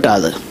ബന്ധപ്പെട്ട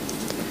അത്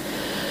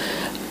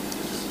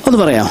ഒന്ന്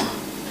പറയാം.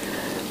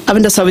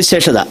 അവന്റെ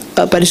സവിശേഷത,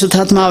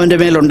 പരിശുദ്ധാത്മാവിന്റെ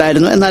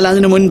മേലുണ്ടായിരുന്നു. എന്നാൽ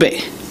അതിനു മുൻപേ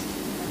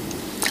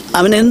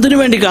അവൻ എന്തിനു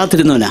വേണ്ടി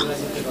കാത്തിരുന്നവനാ?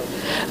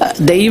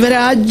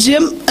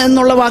 ദൈവരാജ്യം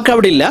എന്നുള്ള വാക്ക്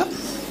അവിടെ ഇല്ല,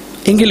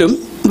 എങ്കിലും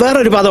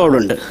വേറൊരു പദം അവിടെ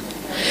ഉണ്ട്.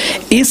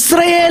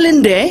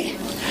 ഇസ്രയേലിന്റെ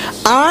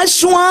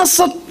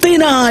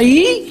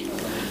ആശ്വാസത്തിനായി.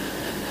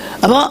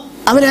 അപ്പൊ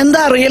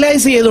അവരെന്താ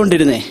realise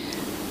ചെയ്തുകൊണ്ടിരുന്നേ?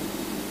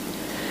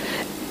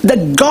 The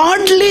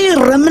godly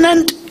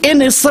remnant in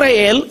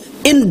Israel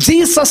in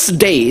Jesus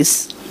days.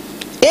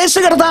 യേശു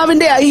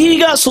കർത്താവിന്റെ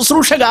ഐഹിക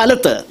ശുശ്രൂഷ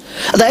കാലത്ത്,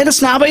 അതായത്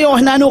സ്നാപക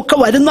യോഹന്നാനും ഒക്കെ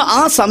വരുന്ന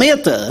ആ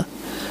സമയത്ത്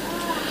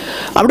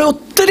അവിടെ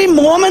ഒത്തിരി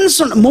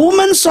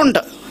മൂവ്മെന്റ്സ്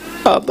ഉണ്ട്.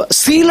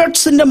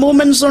 സീലറ്റ്സിന്റെ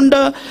മൂവ്മെന്റ്സ്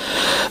ഉണ്ട്,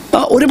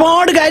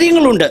 ഒരുപാട്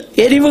കാര്യങ്ങളുണ്ട്.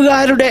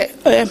 എരിവുകാരുടെ,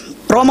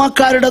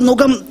 റോമാക്കാരുടെ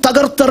മുഖം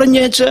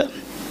തകർത്തെറിഞ്ഞേച്ച്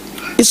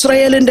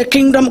ഇസ്രയേലിന്റെ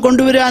കിങ്ഡം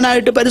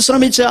കൊണ്ടുവരാനായിട്ട്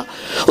പരിശ്രമിച്ച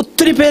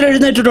ഒത്തിരി പേര്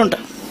എഴുന്നേറ്റിട്ടുണ്ട്.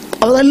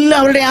 അതെല്ലാം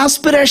അവരുടെ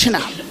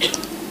ആസ്പിറേഷനാണ്,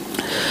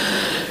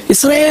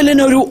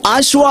 ഇസ്രയേലിനൊരു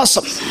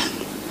ആശ്വാസം.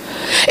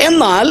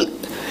 എന്നാൽ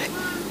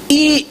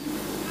ഈ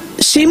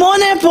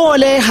ശിമോനെ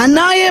പോലെ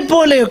ഹന്നായെ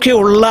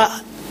പോലെയൊക്കെയുള്ള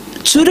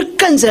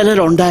ചുരുക്കം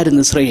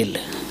ചിലരുണ്ടായിരുന്നു ഇസ്രയേലിൽ.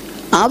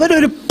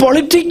 അവരൊരു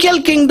പൊളിറ്റിക്കൽ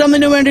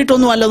കിങ്ഡമിന്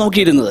വേണ്ടിയിട്ടൊന്നും അല്ല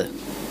നോക്കിയിരുന്നത്.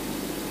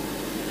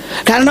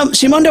 കാരണം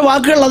ശിമോന്റെ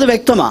വാക്കുകൾ അത്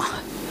വ്യക്തമാ.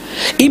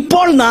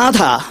 ഇപ്പോൾ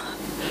നാഥ,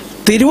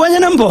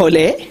 തിരുവചനം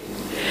പോലെ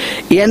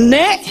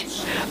എന്നെ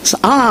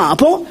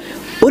അപ്പോ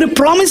ഒരു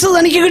പ്രോമിസ്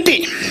തനിക്ക് കിട്ടി.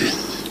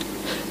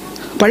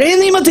 പഴയ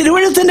നിയമ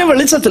തിരുവചനത്തിന്റെ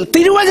വെളിച്ചത്തിൽ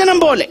തിരുവചനം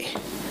പോലെ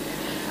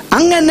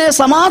അങ്ങനെ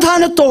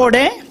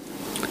സമാധാനത്തോടെ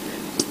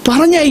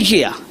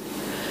പറഞ്ഞയക്കുക.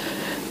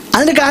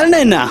 അതിന്റെ കാരണം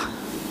എന്നാ?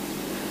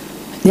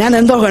 ഞാൻ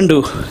എന്തോ കണ്ടു,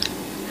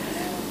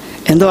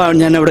 എന്തോ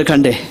ഞാൻ അവിടെ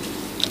കണ്ടേ.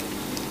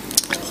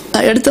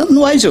 എടുത്തൊന്ന്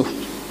വായിച്ചു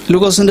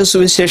ലൂക്കോസിന്റെ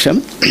സുവിശേഷം,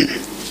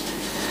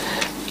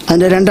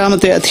 അതിന്റെ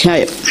 2-ാമത്തെ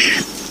അധ്യായം.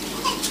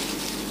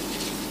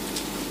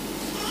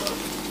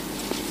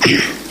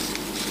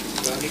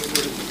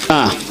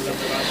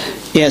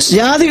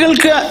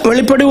 ജാതികൾക്ക്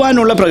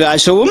വെളിപ്പെടുവാനുള്ള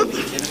പ്രകാശവും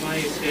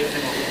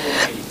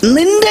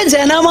നിന്റെ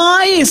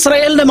ജനമായ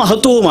ഇസ്രായേലിന്റെ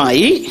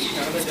മഹത്വവുമായി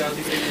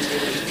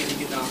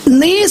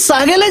നീ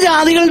സകല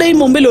ജാതികളുടെയും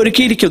മുമ്പിൽ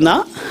ഒരുക്കിയിരിക്കുന്ന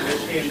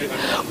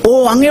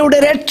അങ്ങയുടെ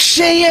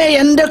രക്ഷയെ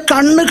എന്റെ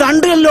കണ്ണ്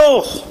കണ്ടുവല്ലോ.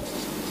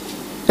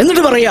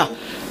 എന്നിട്ട് പറയാ,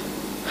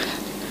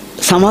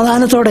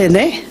 സമാധാനത്തോടെ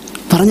എന്നെ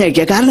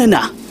പറഞ്ഞയക്കുക. കാരണം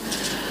എന്നാ?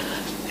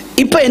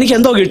 ഇപ്പൊ എനിക്ക്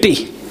എന്തോ കിട്ടി.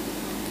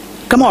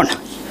 കമോൺ,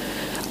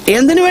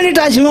 എന്തിനു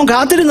വേണ്ടിയിട്ടാ ശിമോൻ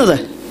കാത്തിരുന്നത്?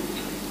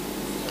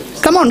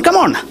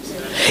 കമോൺ,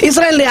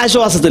 ഇസ്രായേലിന്റെ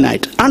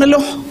ആശ്വാസത്തിനായിട്ട്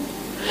ആണല്ലോ.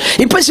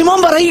 ഇപ്പൊ ശിമോൻ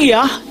പറയുക,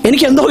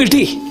 എനിക്ക് എന്തോ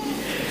കിട്ടി.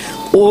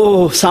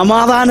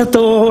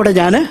 സമാധാനത്തോടെ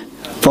ഞാൻ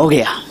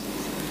പോകുക.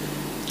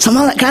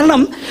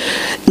 കാരണം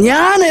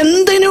ഞാൻ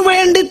എന്തിനു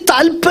വേണ്ടി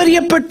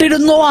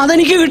താല്പര്യപ്പെട്ടിരുന്നോ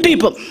അതെനിക്ക് കിട്ടി.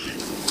 ഇപ്പം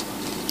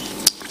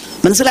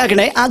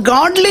മനസ്സിലാക്കണേ, ആ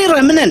ഗോഡ്ലി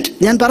റെമനന്റ്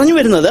ഞാൻ പറഞ്ഞു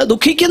വരുന്നത്,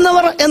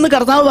 ദുഃഖിക്കുന്നവർ എന്ന്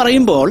കർത്താവ്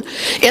പറയുമ്പോൾ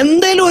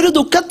എന്തേലും ഒരു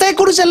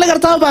ദുഃഖത്തെക്കുറിച്ചല്ല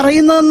കർത്താവ്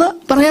പറയുന്നതെന്ന്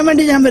പറയാൻ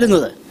വേണ്ടി ഞാൻ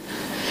വരുന്നത്.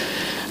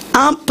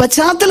 ആ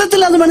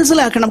പശ്ചാത്തലത്തിൽ അത്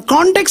മനസ്സിലാക്കണം,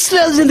 കോണ്ടെക്സ്റ്റിൽ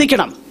അത്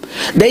ചിന്തിക്കണം.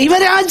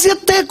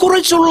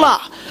 ദൈവരാജ്യത്തെക്കുറിച്ചുള്ള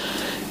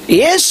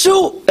യേശു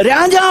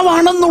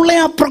രാജാവാണെന്നുള്ള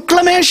ആ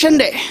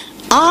പ്രൊക്ലമേഷന്റെ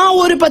ആ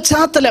ഒരു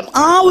പശ്ചാത്തലം,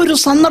 ആ ഒരു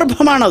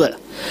സന്ദർഭമാണത്.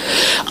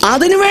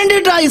 അതിനു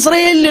വേണ്ടിയിട്ട്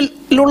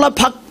ഇസ്രായേലിലുള്ള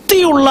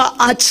ഭക്തിയുള്ള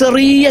ആ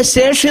ചെറിയ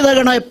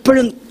ശേഷിതഗണം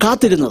എപ്പോഴും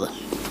കാത്തിരുന്നത്.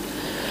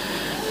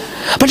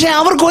 പക്ഷെ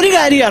അവർക്കൊരു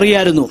കാര്യം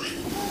അറിയായിരുന്നു,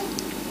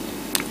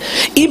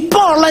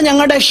 ഇപ്പോൾ ഉള്ള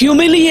ഞങ്ങളുടെ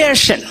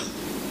ഹ്യൂമിലിയേഷൻ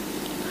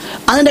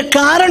അതിന്റെ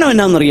കാരണം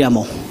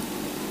എന്നാണെന്നറിയാമോ?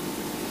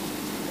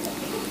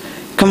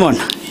 കമോൺ,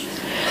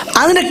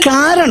 അതിന്റെ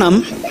കാരണം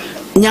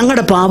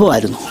ഞങ്ങളുടെ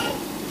പാപമായിരുന്നു.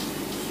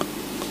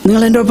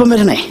 നിങ്ങൾ എൻ്റെ ഒപ്പം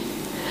വരണേ.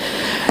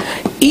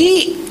 ഈ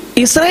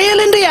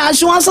ഇസ്രായേലിന്റെ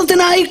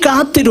ആശ്വാസത്തിനായി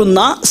കാത്തിരുന്ന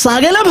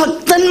സകല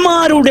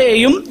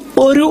ഭക്തന്മാരുടെയും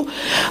ഒരു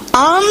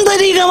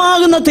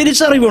ആന്തരികമാകുന്ന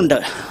തിരിച്ചറിവുണ്ട്.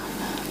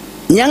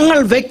 ഞങ്ങൾ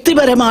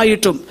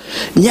വ്യക്തിപരമായിട്ടും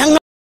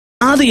ഞങ്ങൾ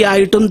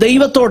ആദിയായിട്ടും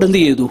ദൈവത്തോട് എന്ത്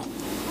ചെയ്തു?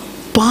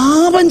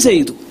 പാപം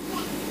ചെയ്തു.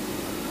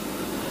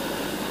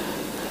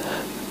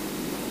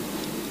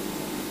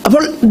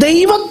 അപ്പോൾ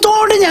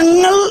ദൈവത്തോട്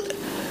ഞങ്ങൾ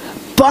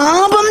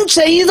പാപം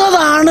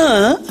ചെയ്തതാണ്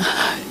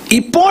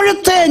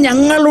ഇപ്പോഴത്തെ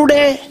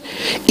ഞങ്ങളുടെ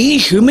ഈ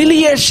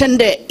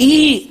ഹ്യൂമിലിയേഷന്റെ, ഈ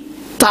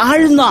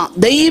താഴ്ന്ന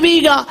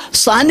ദൈവിക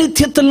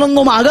സാന്നിധ്യത്തിൽ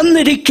നിന്നും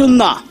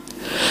അകന്നിരിക്കുന്ന,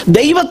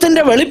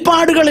 ദൈവത്തിന്റെ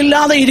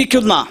വെളിപ്പാടുകളില്ലാതെ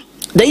ഇരിക്കുന്ന,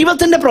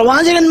 ദൈവത്തിന്റെ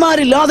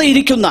പ്രവാചകന്മാരില്ലാതെ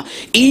ഇരിക്കുന്ന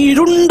ഈ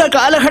ഇരുണ്ട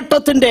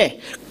കാലഘട്ടത്തിന്റെ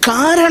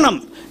കാരണം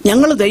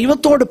ഞങ്ങൾ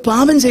ദൈവത്തോട്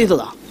പാപം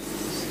ചെയ്തതാ.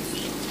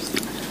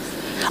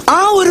 ആ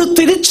ഒരു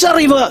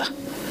തിരിച്ചറിവ്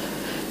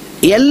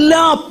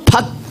എല്ലാ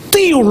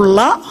ഭക്തിയുള്ള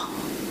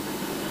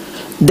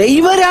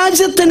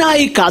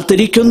ദൈവരാജ്യത്തിനായി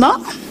കാത്തിരിക്കുന്ന,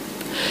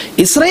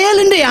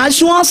 ഇസ്രായേലിന്റെ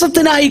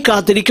ആശ്വാസത്തിനായി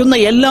കാത്തിരിക്കുന്ന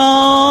എല്ലാ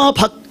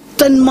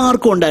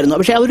ഭക്തന്മാർക്കും ഉണ്ടായിരുന്നു.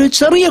 പക്ഷെ അവര്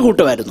ചെറിയ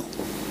കൂട്ടമായിരുന്നു.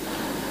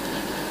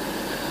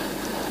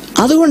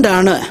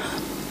 അതുകൊണ്ടാണ്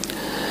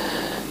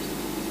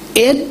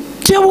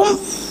ഏറ്റവും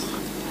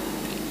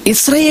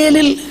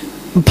ഇസ്രായേലിൽ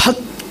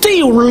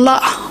ഭക്തിയുള്ളവരെന്ന്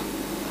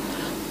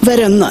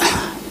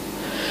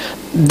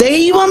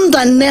ദൈവം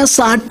തന്നെ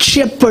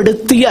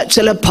സാക്ഷ്യപ്പെടുത്തിയ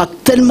ചില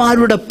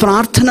ഭക്തന്മാരുടെ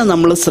പ്രാർത്ഥന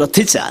നമ്മൾ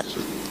ശ്രദ്ധിച്ചാൽ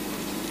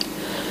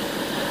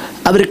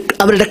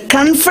അവരുടെ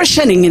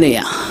കൺഫെഷൻ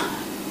ഇങ്ങനെയാ: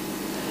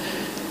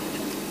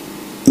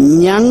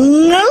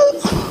 ഞങ്ങൾ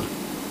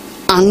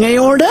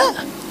അങ്ങയോട്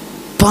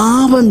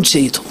പാപം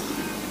ചെയ്തു.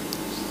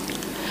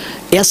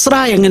 എസ്ര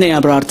എങ്ങനെയാ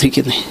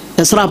പ്രാർത്ഥിക്കുന്നത്?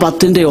 എസ്ര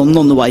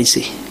 10:1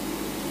 വായിച്ചേ.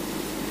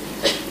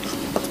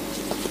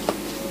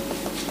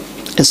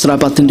 എസ്ര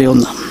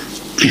 10:1.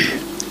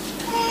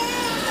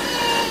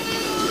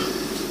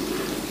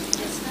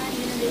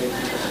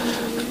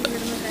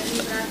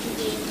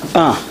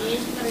 ആ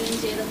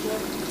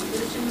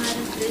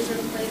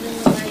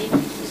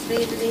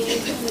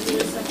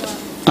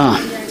ആ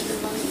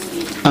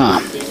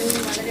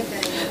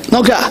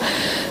നോക്ക,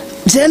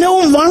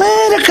 ജനവും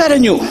വളരെ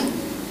കരഞ്ഞു.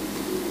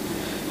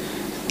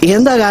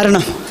 എന്താ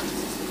കാരണം?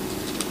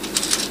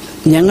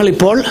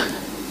 ഞങ്ങളിപ്പോൾ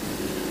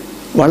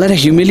വളരെ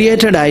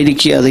ഹ്യൂമിലിയേറ്റഡ്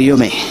ആയിരിക്കുക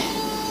ദൈവമേ.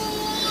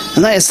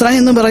 എന്നാൽ എസ്ര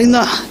എന്ന് പറയുന്ന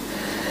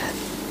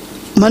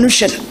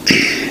മനുഷ്യൻ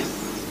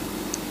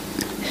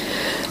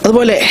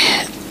അതുപോലെ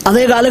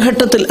അതേ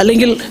കാലഘട്ടത്തിൽ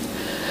അല്ലെങ്കിൽ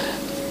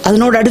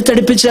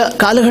അതിനോടടുത്തടുപ്പിച്ച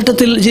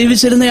കാലഘട്ടത്തിൽ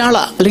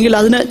ജീവിച്ചിരുന്നയാളാ, അല്ലെങ്കിൽ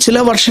അതിന് ചില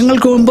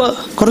വർഷങ്ങൾക്ക് മുമ്പ്,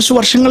 കുറച്ച്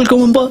വർഷങ്ങൾക്ക്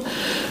മുമ്പ്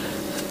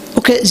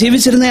ഒക്കെ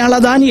ജീവിച്ചിരുന്നയാളാ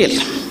ദാനിയേൽ.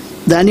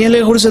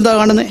 ദാനിയേലിനെ കുറിച്ച് എന്താ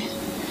കാണുന്നത്?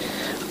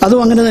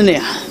 അതും അങ്ങനെ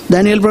തന്നെയാ.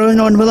 ദാനിയേൽ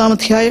പ്രവചനം 9-ാം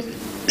അധ്യായം.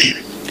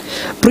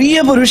 പ്രിയ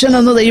പുരുഷൻ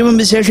എന്ന് ദൈവം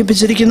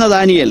വിശേഷിപ്പിച്ചിരിക്കുന്ന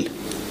ദാനിയേൽ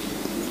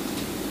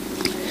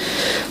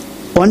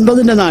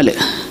 9:4,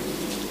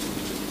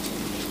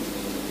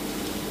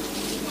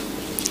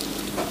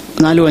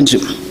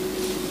 4-5.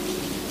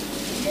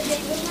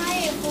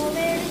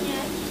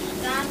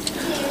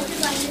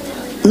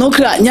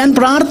 നോക്കുക, ഞാൻ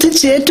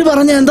പ്രാർത്ഥിച്ച് ഏറ്റു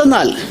പറഞ്ഞ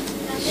എന്തെന്നാൽ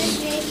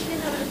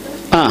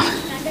ആ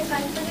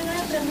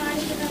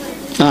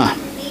ആ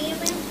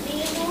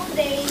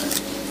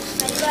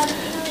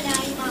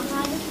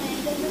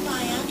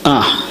ആ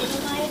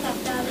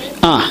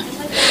ആ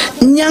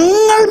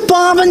ഞങ്ങൾ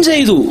പാപം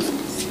ചെയ്തു.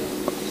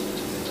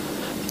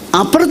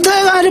 അപ്പുറത്തെ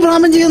കാര്യം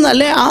പാപം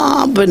ചെയ്യുന്നല്ലേ? ആ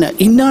പിന്നെ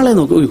ഇന്നാളെ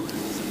നോക്കൂ,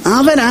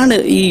 അവനാണ്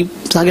ഈ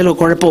സകല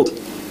കുഴപ്പവും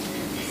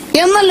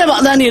എന്നല്ലേ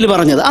ദാനിയേൽ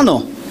പറഞ്ഞത്? ആണോ?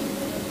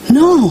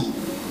 നോ.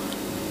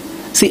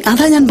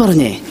 അതാ ഞാൻ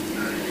പറഞ്ഞേ,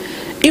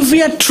 if we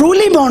R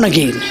truly born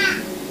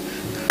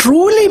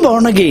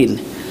again,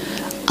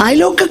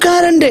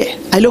 അയലോക്കക്കാരൻ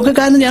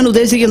ഞാൻ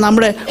ഉദ്ദേശിക്കുന്നത്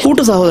നമ്മുടെ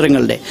കൂട്ടു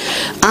സഹോദരങ്ങളുടെ,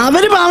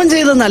 അവര് പാപം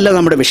ചെയ്തെന്നല്ല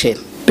നമ്മുടെ വിഷയം.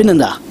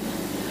 പിന്നെന്താ?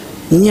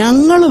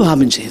 ഞങ്ങൾ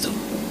പാപം ചെയ്തു.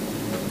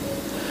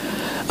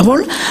 അപ്പോൾ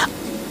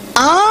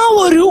ആ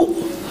ഒരു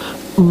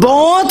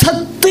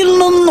ബോധത്തിൽ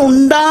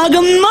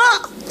നിന്നുണ്ടാകുന്ന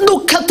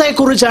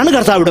ദുഃഖത്തെക്കുറിച്ചാണ്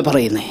കർത്താവ് ഇവിടെ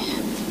പറയുന്നത്.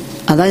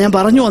 അതാ ഞാൻ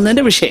പറഞ്ഞു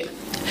വന്നതിന്റെ വിഷയം.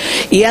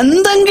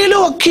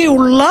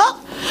 എന്തെങ്കിലുമൊക്കെയുള്ള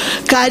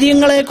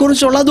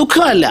കാര്യങ്ങളെക്കുറിച്ചുള്ള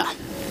ദുഃഖമല്ല.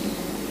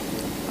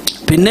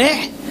 പിന്നെ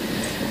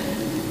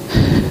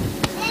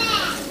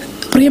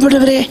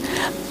പ്രിയപ്പെട്ടവരെ,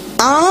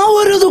 ആ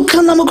ഒരു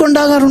ദുഃഖം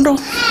നമുക്കുണ്ടാകാറുണ്ടോ?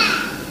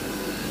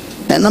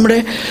 നമ്മുടെ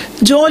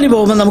ജോലി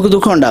പോകുമ്പോൾ നമുക്ക്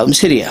ദുഃഖം ഉണ്ടാകും,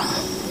 ശരിയാ,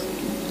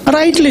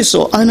 റൈറ്റ്ലി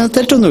സോ, അതിനകത്ത്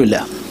തെറ്റൊന്നുമില്ല.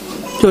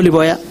 ജോലി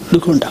പോയാൽ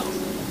ദുഃഖം ഉണ്ടാകും.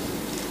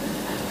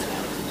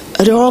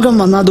 രോഗം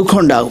വന്നാൽ ദുഃഖം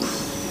ഉണ്ടാകും,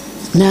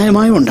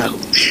 ന്യായമായും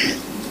ഉണ്ടാകും.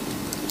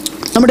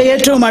 നമ്മുടെ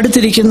ഏറ്റവും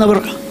അടുത്തിരിക്കുന്നവർ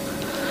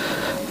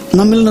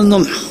നമ്മിൽ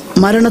നിന്നും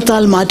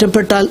മരണത്താൽ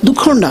മാറ്റപ്പെട്ടാൽ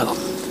ദുഃഖം ഉണ്ടാകും,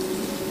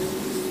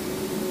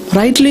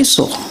 റൈറ്റ്ലി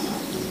സോ.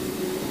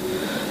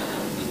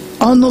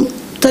 അതൊന്നും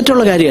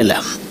തെറ്റുള്ള കാര്യമല്ല.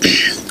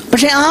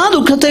 പക്ഷെ ആ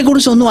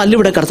ദുഃഖത്തെക്കുറിച്ചൊന്നും അല്ല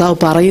ഇവിടെ കർത്താവ്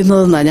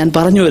പറയുന്നതെന്നാണ് ഞാൻ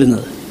പറഞ്ഞു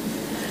വരുന്നത്.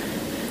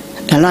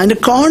 കാരണം അതിൻ്റെ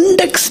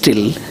കോണ്ടെക്സ്റ്റിൽ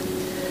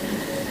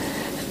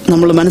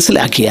നമ്മൾ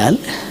മനസ്സിലാക്കിയാൽ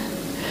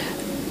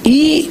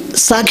ഈ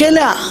സകല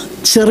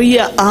ചെറിയ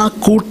ആ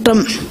കൂട്ടം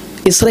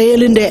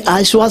ഇസ്രായേലിൻ്റെ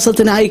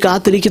ആശ്വാസത്തിനായി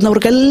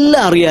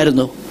കാത്തിരിക്കുന്നവർക്കെല്ലാം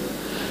അറിയായിരുന്നു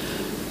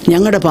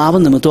ഞങ്ങളുടെ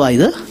പാപം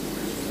നിമിത്തമായത്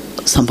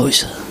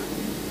സംഭവിച്ചത്.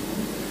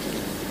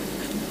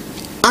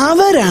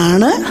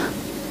 അവരാണ്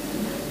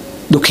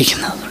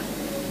ദുഃഖിക്കുന്നത്.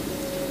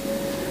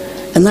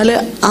 എന്നാൽ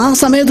ആ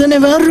സമയത്ത് തന്നെ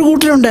വേറൊരു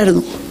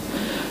കൂട്ടരുണ്ടായിരുന്നു.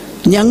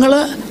 ഞങ്ങൾ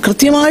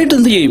കൃത്യമായിട്ട്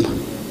എന്ത് ചെയ്യും?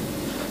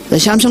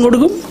 ദശാംശം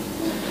കൊടുക്കും,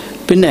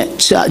 പിന്നെ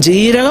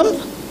ജീരകം,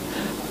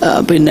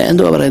 പിന്നെ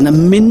എന്തുവാ പറയുന്നത്,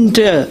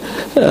 മിന്റ്,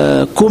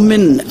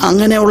 കുമിൻ,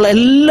 അങ്ങനെയുള്ള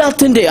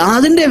എല്ലാത്തിൻ്റെ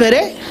അതിൻ്റെ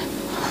വരെ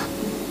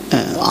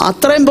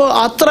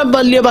അത്ര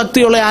വലിയ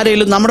ഭക്തിയുള്ള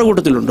ആരെങ്കിലും നമ്മുടെ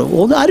കൂട്ടത്തിലുണ്ടോ?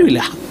 ഒന്നും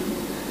ആരുമില്ല.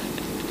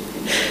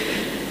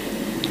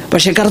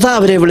 പക്ഷെ കർത്താവ്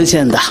അവരെ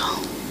വിളിച്ചെന്താ?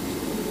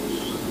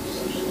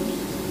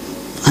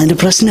 അതിൻ്റെ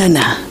പ്രശ്നം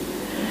എന്നാ?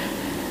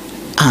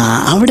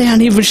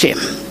 അവിടെയാണ് ഈ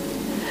വിഷയം.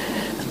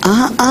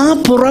 ആ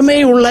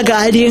പുറമേയുള്ള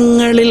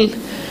കാര്യങ്ങളിൽ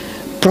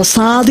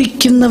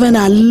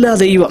പ്രസാദിക്കുന്നവനല്ല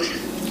ദൈവം.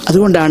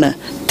 അതുകൊണ്ടാണ്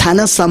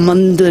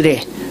ധനസമ്പന്നരെ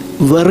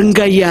വെറും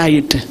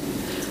കൈയായിട്ട്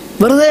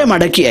വെറുതെ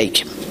മടക്കി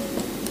അയക്കും.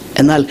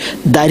 എന്നാൽ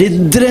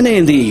ദരിദ്രനെ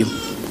എന്തു ചെയ്യും?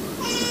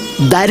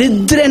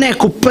 ദരിദ്രനെ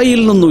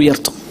കുപ്പയിൽ നിന്ന്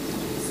ഉയർത്തും.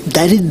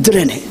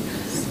 ദരിദ്രനെ,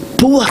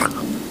 പുവർ,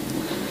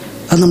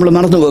 അത് നമ്മൾ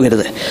മറന്നു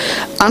പോകരുത്.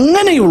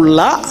 അങ്ങനെയുള്ള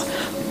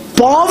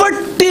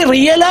പോവർട്ടി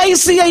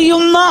റിയലൈസ്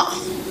ചെയ്യുന്ന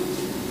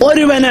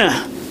ഒരുവന്,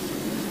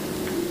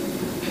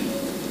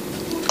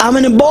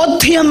 അവന്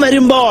ബോധ്യം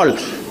വരുമ്പോൾ,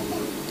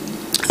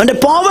 അവന്റെ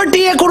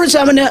പോവർട്ടിയെ കുറിച്ച്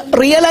അവന്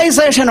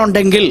റിയലൈസേഷൻ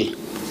ഉണ്ടെങ്കിൽ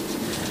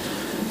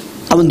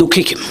അവൻ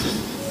ദുഃഖിക്കും.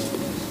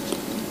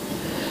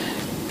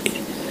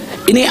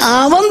 ഇനി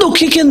അവൻ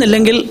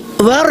ദുഃഖിക്കുന്നില്ലെങ്കിൽ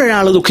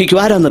വേറൊരാൾ ദുഃഖിക്കും.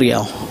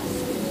 ആരാന്നറിയാമോ?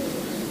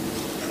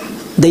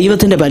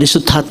 ദൈവത്തിന്റെ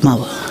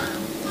പരിശുദ്ധാത്മാവ്.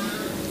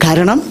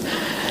 കാരണം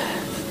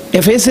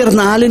എഫേസ്യർ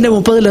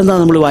 4:30 എന്താ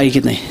നമ്മൾ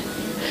വായിക്കുന്നത്?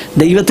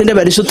 ദൈവത്തിന്റെ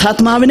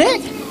പരിശുദ്ധാത്മാവിനെ,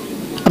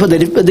 അപ്പൊ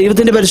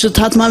ദൈവത്തിന്റെ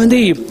പരിശുദ്ധാത്മാവിന്റെ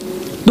ചെയ്യും?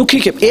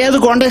 ദുഃഖിക്കും. ഏത്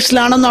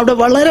കോണ്ടെക്സ്റ്റിലാണെന്ന് അവിടെ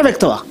വളരെ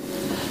വ്യക്തമാണ്,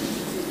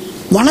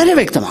 വളരെ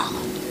വ്യക്തമാണ്.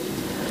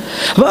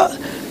 അപ്പൊ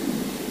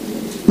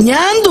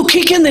ഞാൻ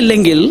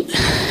ദുഃഖിക്കുന്നില്ലെങ്കിൽ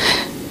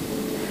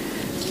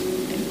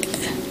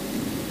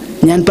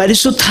ഞാൻ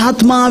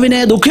പരിശുദ്ധാത്മാവിനെ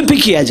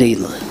ദുഃഖിപ്പിക്കുക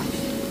ചെയ്യുന്നത്.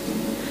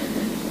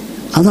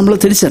 അത് നമ്മൾ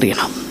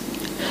തിരിച്ചറിയണം.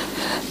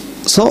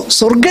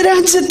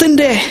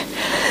 സ്വർഗരാജ്യത്തിൻ്റെ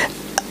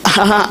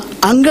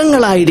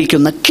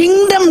അംഗങ്ങളായിരിക്കുന്ന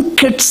കിങ്ഡം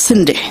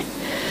കിഡ്സിൻ്റെ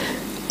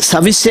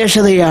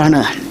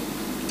സവിശേഷതയാണ്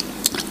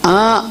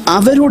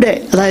അവരുടെ,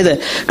 അതായത്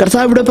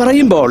കർത്താവ് ഇവിടെ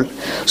പറയുമ്പോൾ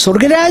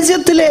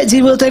സ്വർഗരാജ്യത്തിലെ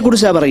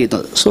ജീവിതത്തെക്കുറിച്ചാണ്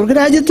പറയുന്നത്,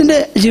 സ്വർഗരാജ്യത്തിൻ്റെ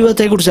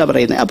ജീവിതത്തെക്കുറിച്ചാണ്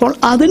പറയുന്നത്. അപ്പോൾ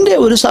അതിൻ്റെ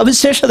ഒരു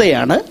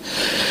സവിശേഷതയാണ്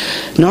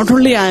not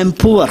only I M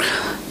poor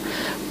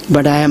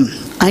but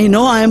I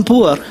know I am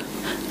poor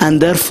and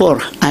therefore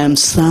I am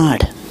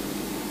sad.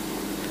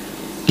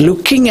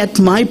 Looking at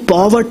my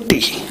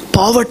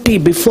poverty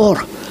before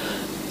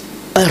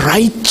a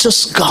righteous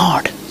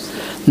God,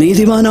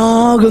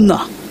 നീതിമാനാകുന്ന,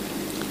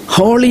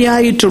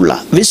 ഹോളിയായിട്ടുള്ള,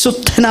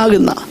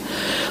 വിശുദ്ധനാകുന്ന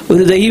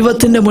ഒരു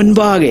ദൈവത്തിൻ്റെ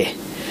മുൻപാകെ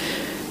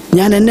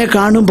ഞാൻ എന്നെ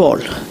കാണുമ്പോൾ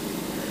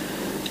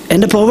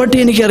എൻ്റെ പോവർട്ടി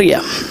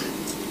എനിക്കറിയാം.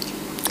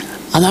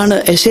 അതാണ്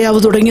യെശയ്യാവ്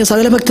തുടങ്ങിയ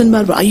സകല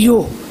ഭക്തന്മാർ, അയ്യോ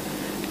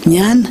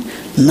ഞാൻ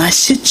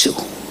നശിച്ചു,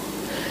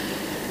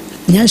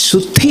 ഞാൻ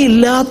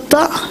ശുദ്ധിയില്ലാത്ത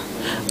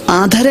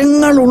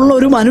അധരങ്ങളുള്ള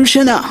ഒരു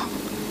മനുഷ്യനാ.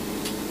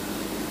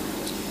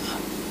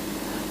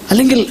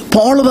 അല്ലെങ്കിൽ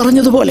പോൾ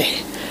പറഞ്ഞതുപോലെ,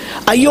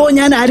 അയ്യോ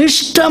ഞാൻ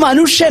അരിഷ്ട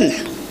മനുഷ്യൻ,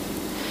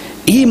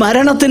 ഈ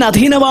മരണത്തിന്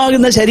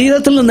അധീനമാകുന്ന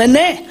ശരീരത്തിൽ നിന്ന്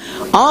എന്നെ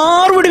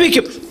ആർ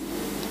വിടുവിക്കും?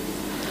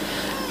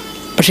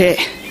 പക്ഷേ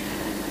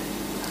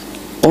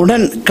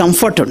ഉടൻ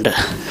കംഫർട്ടുണ്ട്.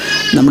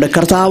 നമ്മുടെ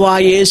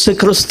കർത്താവായ യേശു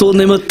ക്രിസ്തു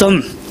നിമിത്തം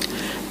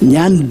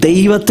ഞാൻ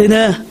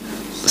ദൈവത്തിന്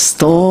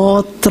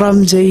സ്തോത്രം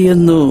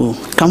ചെയ്യുന്നു.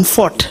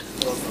 കംഫർട്ട്.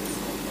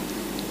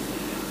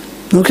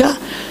 നോക്കുക,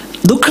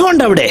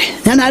 ദുഃഖമുണ്ട് അവിടെ,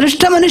 ഞാൻ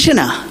അരിഷ്ട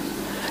മനുഷ്യനാ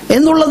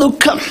എന്നുള്ള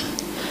ദുഃഖം.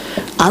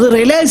 അത്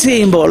റിയലൈസ്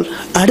ചെയ്യുമ്പോൾ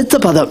അടുത്ത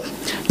പദം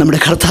നമ്മുടെ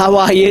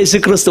കർത്താവായ യേശു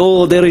ക്രിസ്തു,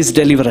 ഓ there is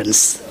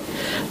deliverance,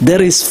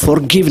 there is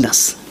forgiveness.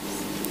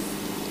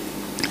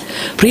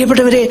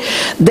 പ്രിയപ്പെട്ടവരെ,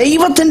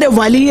 ദൈവത്തിൻ്റെ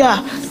വലിയ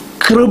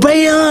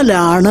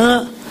കൃപയാലാണ്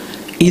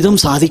ഇതും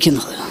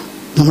സാധിക്കുന്നത്.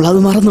 നമ്മളത്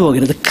മറന്നു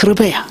പോകരുത്.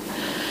 കൃപയാ,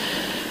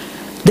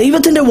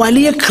 ദൈവത്തിൻ്റെ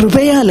വലിയ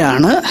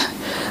കൃപയാലാണ്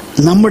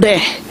നമ്മുടെ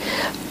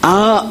ആ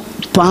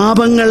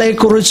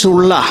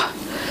പാപങ്ങളെക്കുറിച്ചുള്ള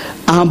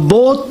ആ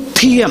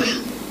ബോധ്യം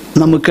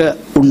നമുക്ക്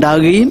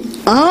ഉണ്ടാകുകയും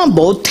ആ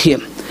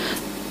ബോധ്യം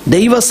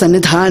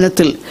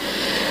ദൈവസന്നിധാനത്തിൽ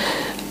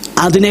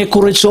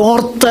അതിനെക്കുറിച്ച്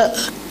ഓർത്ത്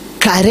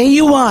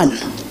കരയുവാൻ,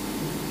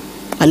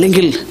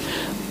 അല്ലെങ്കിൽ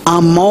ആ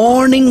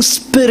മോർണിംഗ്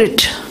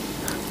സ്പിരിറ്റ്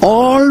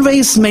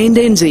ഓൾവേസ്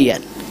മെയിൻറ്റെയിൻ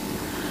ചെയ്യാൻ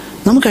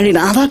നമുക്ക്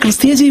കഴിയണം. അതാ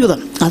ക്രിസ്തീയ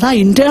ജീവിതം, അതാ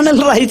ഇന്റേണൽ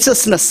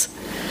റൈച്ചസ്നെസ്,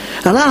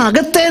 അതാ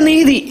അകത്തെ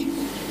നീതി,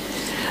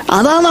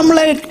 അതാ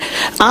നമ്മളെ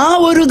ആ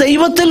ഒരു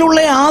ദൈവത്തിലുള്ള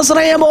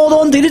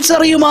ആശ്രയബോധവും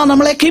തിരിച്ചറിയുമാ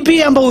നമ്മളെ കീപ്പ്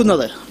ചെയ്യാൻ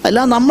പോകുന്നത്. അല്ല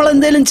നമ്മൾ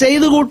എന്തെങ്കിലും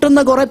ചെയ്തു കൂട്ടുന്ന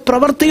കുറെ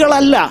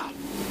പ്രവർത്തികളല്ല.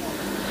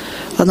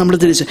 അത് നമ്മൾ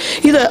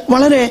ഇത്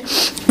വളരെ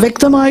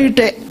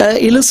വ്യക്തമായിട്ട്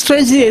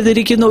ഇലസ്ട്രേറ്റ്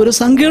ചെയ്തിരിക്കുന്ന ഒരു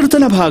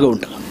സങ്കീർത്തന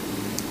ഭാഗമുണ്ട്.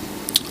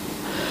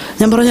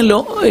 ഞാൻ പറഞ്ഞല്ലോ,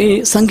 ഈ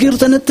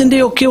സങ്കീർത്തനത്തിൻ്റെ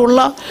ഒക്കെയുള്ള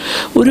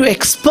ഒരു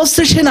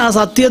എക്സ്പോസിഷൻ ആ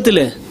സത്യത്തിൽ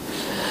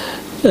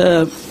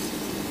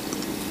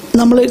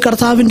നമ്മൾ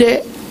കർത്താവിൻ്റെ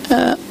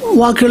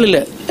വാക്കുകളിൽ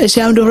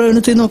യേശയ്യാവിൻ്റെ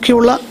പ്രവചനത്തിൽ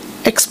നിന്നൊക്കെയുള്ള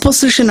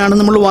എക്സ്പോസിഷനാണ്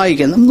നമ്മൾ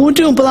വായിക്കുന്നത്.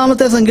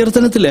 130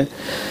 സങ്കീർത്തനത്തിൽ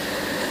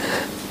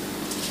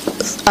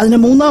അതിൻ്റെ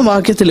 3-ാം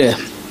വാക്യത്തിൽ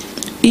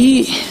ഈ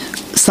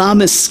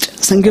സാമിസ്റ്റ്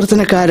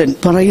സങ്കീർത്തനക്കാരൻ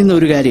പറയുന്ന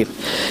ഒരു കാര്യം,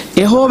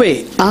 യഹോവേ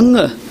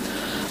അങ്ങ്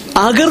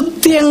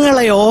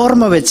അകൃത്യങ്ങളെ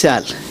ഓർമ്മ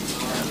വെച്ചാൽ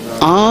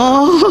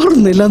ആർ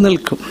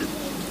നിലനിൽക്കും?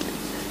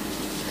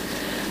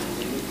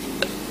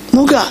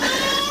 നമുക്ക്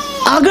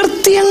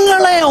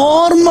അകൃത്യങ്ങളെ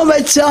ഓർമ്മ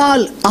വെച്ചാൽ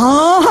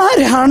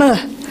ആരാണ്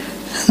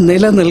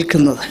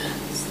നിലനിൽക്കുന്നത്?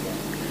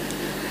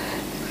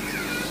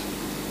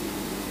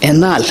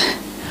 എന്നാൽ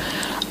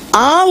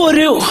ആ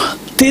ഒരു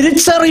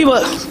തിരിച്ചറിവ്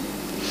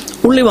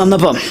ഉള്ളി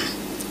വന്നപ്പം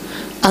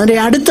അതിൻ്റെ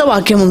അടുത്ത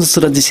വാക്യം ഒന്ന്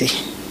ശ്രദ്ധിച്ചേ.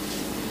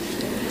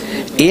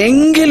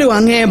 എങ്കിലും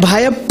അങ്ങയെ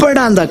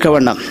ഭയപ്പെടാൻ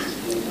തക്കവണ്ണം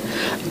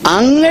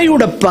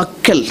അങ്ങയുടെ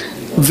പക്കൽ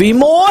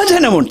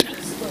വിമോചനമുണ്ട്,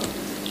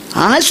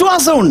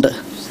 ആശ്വാസമുണ്ട്,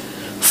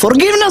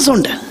 ഫൊർഗീവ്നെസ്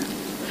ഉണ്ട്.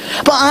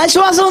 അപ്പൊ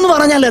ആശ്വാസം എന്ന്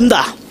പറഞ്ഞാൽ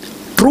എന്താ?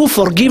 True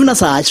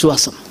forgiveness.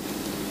 ആശ്വാസം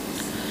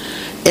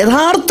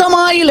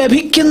യഥാർത്ഥമായി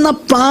ലഭിക്കുന്ന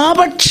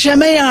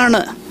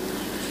പാപക്ഷമയാണ്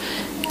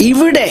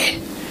ഇവിടെ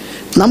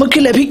നമുക്ക്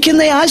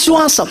ലഭിക്കുന്ന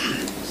ആശ്വാസം.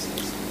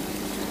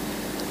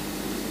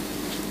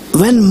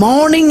 When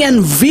mourning and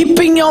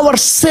weeping over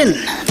sin,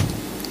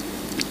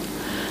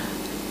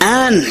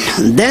 and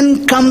then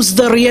comes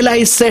the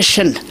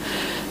realization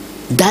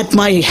that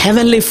my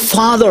heavenly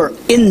Father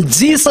in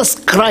Jesus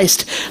Christ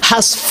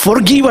has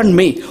forgiven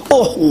me.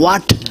 Oh,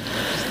 what!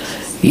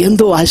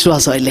 എന്തോ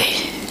ആശ്വാസമല്ലേ.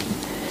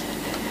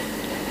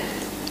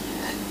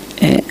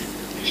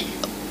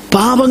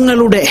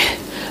 പാപങ്ങളുടെ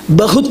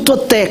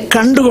ബഹുത്വത്തെ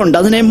കണ്ടുകൊണ്ട്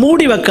അതിനെ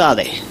മൂടി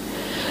വെക്കാതെ,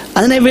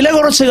 അതിനെ വില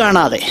കുറച്ച്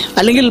കാണാതെ,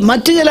 അല്ലെങ്കിൽ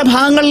മറ്റു ചില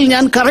ഭാഗങ്ങളിൽ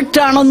ഞാൻ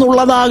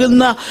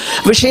കറക്റ്റാണെന്നുള്ളതാകുന്ന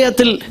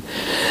വിഷയത്തിൽ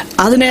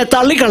അതിനെ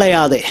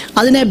തള്ളിക്കളയാതെ,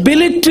 അതിനെ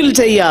ബിലിറ്റിൽ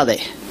ചെയ്യാതെ,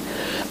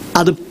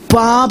 അത്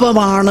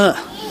പാപമാണ്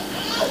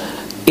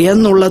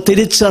എന്നുള്ള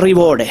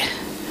തിരിച്ചറിവോടെ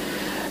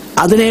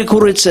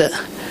അതിനെക്കുറിച്ച്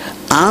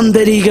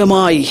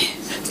ആന്തരികമായി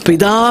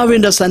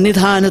പിതാവിൻ്റെ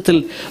സന്നിധാനത്തിൽ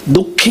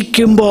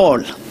ദുഃഖിക്കുമ്പോൾ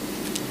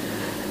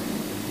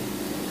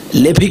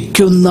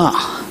ലഭിക്കുന്ന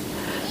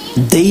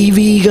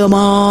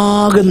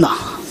ദൈവികമാകുന്ന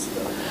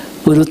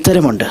ഒരു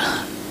ഉത്തരമുണ്ട്.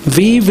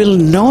 We will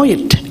know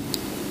it.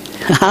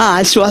 ആ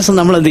ആശ്വാസം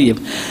നമ്മൾ എന്ത് ചെയ്യും?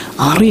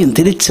 അറിയും,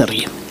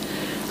 തിരിച്ചറിയും.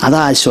 അതാ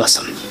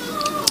ആശ്വാസം.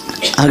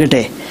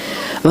 ആകട്ടെ,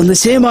 അപ്പം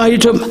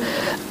നിശ്ചയമായിട്ടും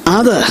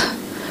അത്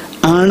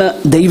ആണ്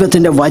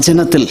ദൈവത്തിൻ്റെ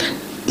വചനത്തിൽ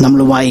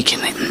നമ്മൾ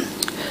വായിക്കുന്നത്.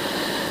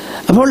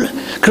 അപ്പോൾ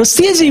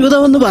ക്രിസ്തീയ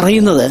ജീവിതം എന്ന്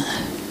പറയുന്നത്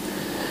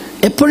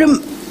എപ്പോഴും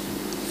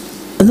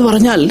എന്ന്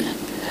പറഞ്ഞാൽ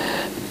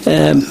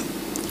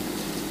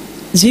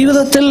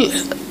ജീവിതത്തിൽ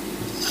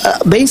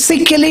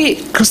ബേസിക്കലി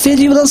ക്രിസ്തീയ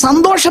ജീവിതം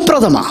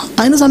സന്തോഷപ്രദമാണ്,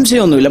 അതിന്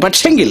സംശയമൊന്നുമില്ല.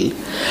 പക്ഷെങ്കിൽ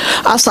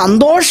ആ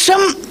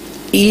സന്തോഷം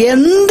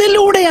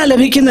എന്തിലൂടെയാണ്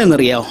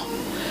ലഭിക്കുന്നതെന്നറിയാമോ?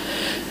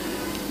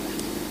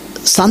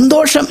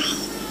 സന്തോഷം,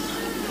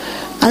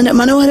 അതിന്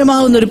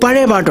മനോഹരമാകുന്നൊരു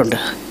പഴയ പാട്ടുണ്ട്.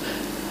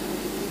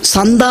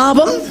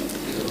 സന്താപം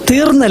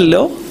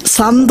തീർന്നല്ലോ,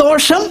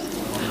 സന്തോഷം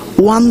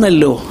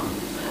വന്നല്ലോ.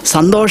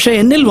 സന്തോഷം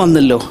എന്നിൽ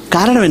വന്നല്ലോ.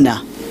 കാരണം എന്നാ?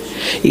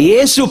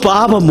 യേശു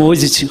പാപം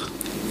മോചിച്ചു,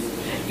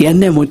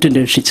 എന്നെ മുറ്റും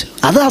രക്ഷിച്ചു.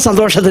 അതാ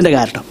സന്തോഷത്തിൻ്റെ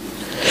കാരണം.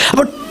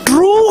 അപ്പോൾ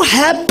true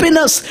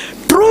happiness,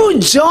 true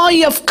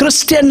joy of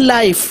Christian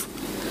life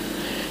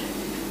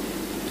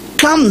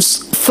comes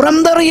from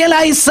the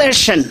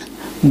realization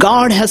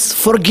God has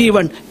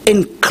forgiven in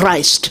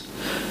Christ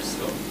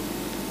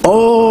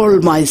all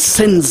my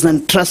sins and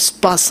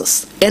trespasses.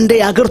 എൻ്റെ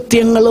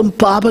അകൃത്യങ്ങളും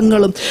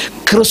പാപങ്ങളും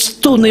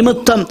ക്രിസ്തു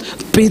നിമിത്തം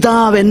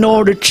പിതാവ്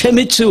എന്നോട്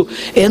ക്ഷമിച്ചു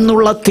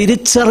എന്നുള്ള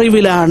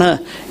തിരിച്ചറിവിലാണ്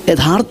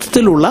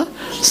യഥാർത്ഥത്തിലുള്ള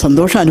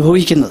സന്തോഷം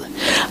അനുഭവിക്കുന്നത്.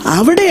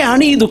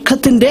 അവിടെയാണ് ഈ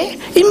ദുഃഖത്തിൻ്റെ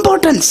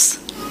ഇമ്പോർട്ടൻസ്,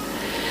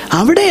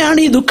 അവിടെയാണ്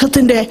ഈ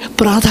ദുഃഖത്തിൻ്റെ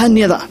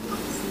പ്രാധാന്യത.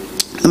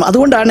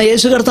 അതുകൊണ്ടാണ്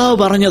യേശു കർത്താവ്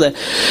പറഞ്ഞത്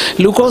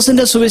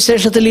ലൂക്കോസിൻ്റെ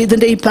സുവിശേഷത്തിൽ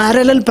ഇതിൻ്റെ ഈ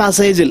പാരലൽ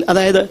പാസേജിൽ,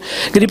 അതായത്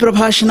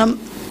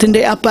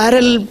ഗിരിപ്രഭാഷണത്തിൻ്റെ ആ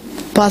പാരലൽ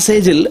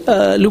പാസേജിൽ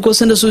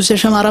ലൂക്കോസിൻ്റെ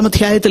സുവിശേഷം 6-ാം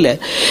അധ്യായത്തിൽ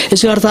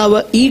യേശു കർത്താവ്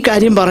ഈ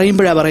കാര്യം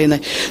പറയുമ്പോഴാണ്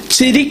പറയുന്നത്,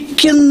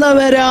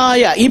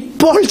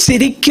 ഇപ്പോൾ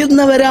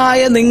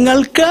ചിരിക്കുന്നവരായ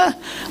നിങ്ങൾക്ക്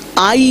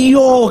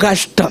അയ്യോ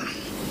കഷ്ടം.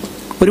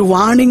 ഒരു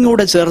വാണിംഗ്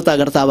കൂടെ ചേർത്ത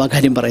കർത്താവ് ആ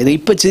കാര്യം പറയുന്നത്.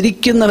 ഇപ്പം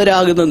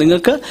ചിരിക്കുന്നവരാകുന്ന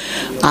നിങ്ങൾക്ക്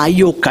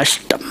അയ്യോ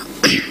കഷ്ടം.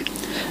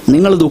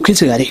 നിങ്ങൾ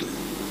ദുഃഖിച്ച് കാര്യം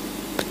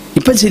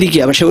ഇപ്പം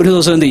ചിരിക്കുക, പക്ഷെ ഒരു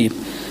ദിവസം എന്ത് ചെയ്യും?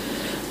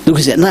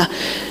 ദുഃഖിച്ച്. എന്നാ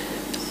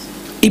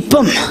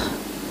ഇപ്പം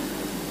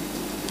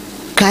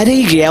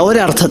കരയുക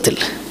ഒരർത്ഥത്തിൽ,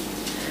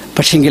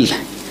 പക്ഷെങ്കിൽ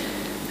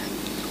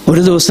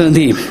ഒരു ദിവസം എന്ത്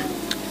ചെയ്യും?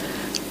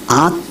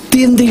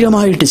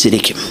 ആത്യന്തികമായിട്ട്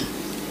ചിരിക്കും.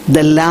 ദ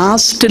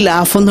ലാസ്റ്റ്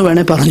ലാഫ് എന്ന്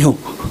വേണേൽ പറഞ്ഞു.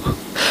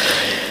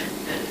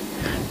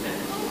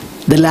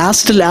 The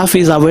last laugh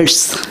is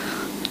hours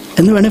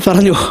എന്ന് വേണേൽ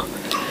പറഞ്ഞു.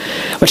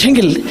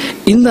 പക്ഷെങ്കിൽ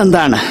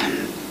ഇന്നെന്താണ്?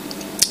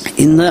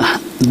 ഇന്ന്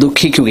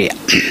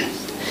ദുഃഖിക്കുകയാണ്.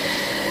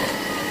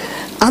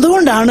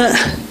 അതുകൊണ്ടാണ്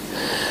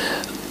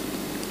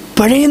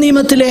പഴയ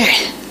നിയമത്തിലെ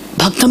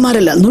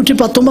ഭക്തന്മാരല്ല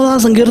 119-ാം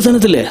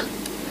സങ്കീർത്തനത്തിൽ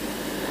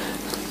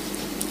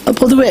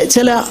പൊതുവെ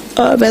ചില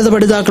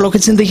വേദപഠിതാക്കളൊക്കെ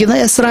ചിന്തിക്കുന്ന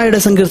എസ്രായുടെ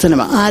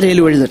സങ്കീർത്തനമാണ്.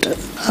 ആരേലും എഴുതിട്ട്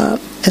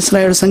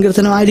എസ്രായുടെ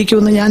സങ്കീർത്തനം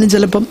ആയിരിക്കുമെന്ന് ഞാനും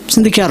ചിലപ്പം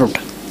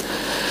ചിന്തിക്കാറുണ്ട്.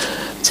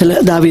 ചില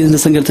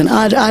ദാവീദിൻ്റെ സങ്കീർത്തനം,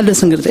 ആരുടെ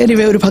സങ്കീർത്തനം,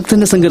 എനിവേ ഒരു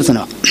ഭക്തൻ്റെ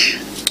സങ്കീർത്തനമാണ്.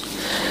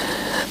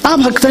 ആ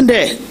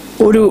ഭക്തൻ്റെ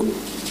ഒരു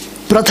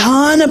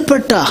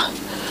പ്രധാനപ്പെട്ട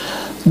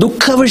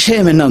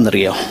ദുഃഖവിഷയം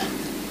എന്നാണെന്നറിയോ?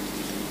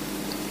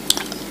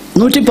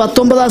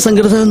 119-ാം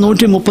സങ്കീർത്തനം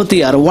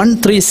 136,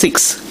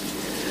 136.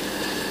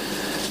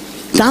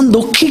 താൻ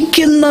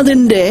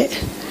ദുഃഖിക്കുന്നതിൻ്റെ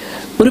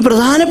ഒരു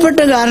പ്രധാനപ്പെട്ട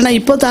കാരണം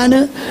ഇപ്പോൾ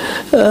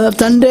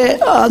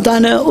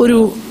താൻ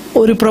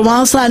ഒരു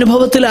പ്രവാസ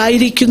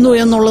അനുഭവത്തിലായിരിക്കുന്നു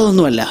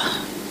എന്നുള്ളതൊന്നുമല്ല.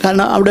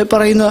 കാരണം അവിടെ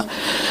പറയുന്ന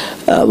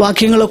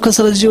വാക്യങ്ങളൊക്കെ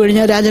ശ്രദ്ധിച്ചു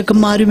കഴിഞ്ഞാൽ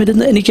രാജാക്കന്മാരും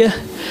ഇരുന്ന് എനിക്ക്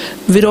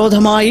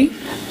വിരോധമായി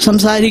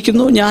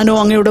സംസാരിക്കുന്നു, ഞാനോ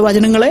അങ്ങയുടെ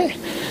വചനങ്ങളെ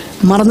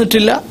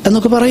മറന്നിട്ടില്ല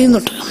എന്നൊക്കെ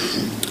പറയുന്നുണ്ട്.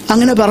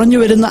 അങ്ങനെ പറഞ്ഞു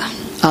വരുന്ന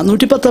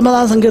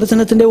 119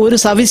 സങ്കീർത്തനത്തിൻ്റെ ഒരു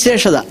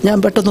സവിശേഷത ഞാൻ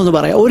പെട്ടെന്നൊന്ന്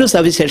പറയാം. ഒരു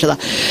സവിശേഷത,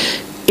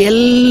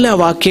 എല്ലാ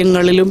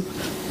വാക്യങ്ങളിലും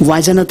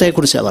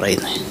വചനത്തെക്കുറിച്ചാണ്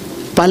പറയുന്നത്.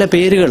 പല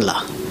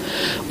പേരുകളിലാണ്.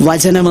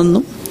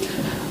 വചനമെന്നും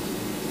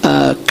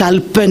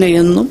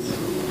കൽപ്പനയെന്നും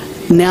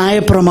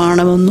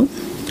ന്യായപ്രമാണമെന്നും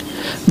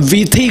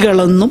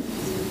വിധികളെന്നും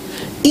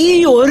ഈ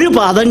ഒരു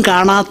പദം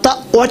കാണാത്ത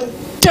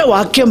ഒറ്റ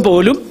വാക്യം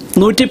പോലും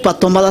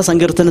 119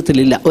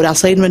 സങ്കീർത്തനത്തിലില്ല. ഒരു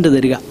അസൈൻമെന്റ്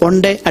തരിക,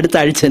 ഉണ്ടേ അടുത്ത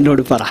ആഴ്ച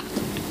എന്നോട് പറ.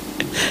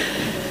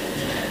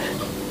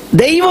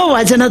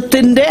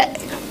 ദൈവവചനത്തിന്റെ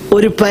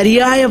ഒരു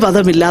പര്യായ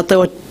പദമില്ലാത്ത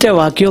ഒറ്റ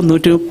വാക്യവും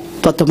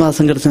 119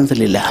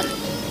 സങ്കീർത്തനത്തിലില്ല.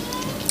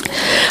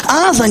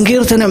 ആ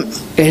സങ്കീർത്തനം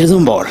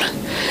എഴുതുമ്പോൾ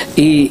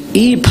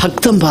ഈ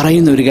ഭക്തൻ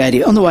പറയുന്ന ഒരു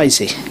കാര്യം ഒന്ന്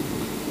വായിച്ചേ.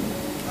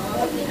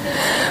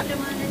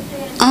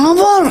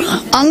 അവർ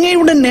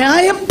അങ്ങയുടെ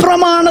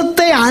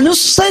ന്യായപ്രമാണത്തെ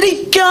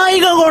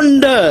അനുസരിക്കായിക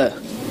കൊണ്ട്,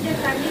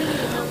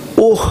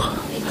 ഓ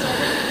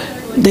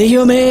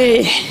ദൈവമേ,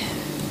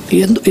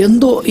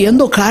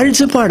 എന്തോ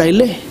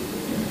കാഴ്ചപ്പാടല്ലേ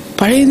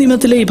പഴയ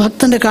നിയമത്തിലെ ഈ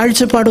ഭക്തന്റെ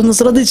കാഴ്ചപ്പാടൊന്ന്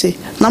ശ്രദ്ധിച്ചേ.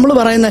 നമ്മൾ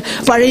പറയുന്ന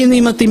പഴയ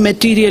നിയമത്തിൽ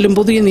മെറ്റീരിയലും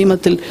പുതിയ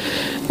നിയമത്തിൽ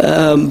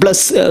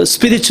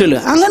സ്പിരിച്വൽ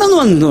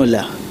അങ്ങനൊന്നുമല്ല.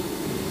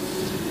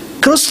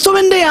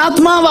 ക്രിസ്തുവിന്റെ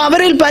ആത്മാവ്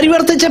അവരിൽ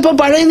പരിവർത്തിച്ചപ്പോൾ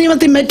പഴയ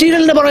നിയമത്തിൽ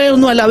മെറ്റീരിയലിന്റെ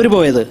പുറകെയൊന്നുമല്ല അവർ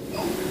പോയത്.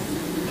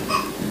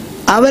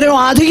 അവരോ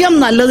അധികം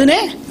നല്ലതിനെ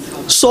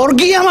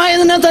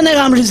സ്വർഗീയമായതിനെ തന്നെ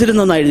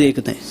കാക്ഷിച്ചിരുന്നെന്നാണ്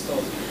എഴുതിയേക്കുന്നത്.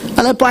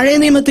 അല്ല പഴയ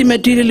നിയമത്തിൽ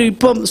മെറ്റീരിയലും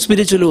ഇപ്പം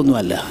സ്പിരിച്വലും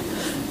ഒന്നുമല്ല.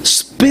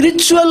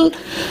 സ്പിരിച്വൽ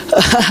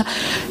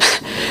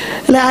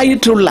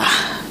ആയിട്ടുള്ള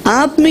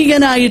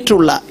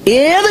ആത്മീകനായിട്ടുള്ള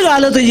ഏത്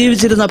കാലത്ത്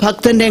ജീവിച്ചിരുന്ന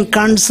ഭക്തന്റെയും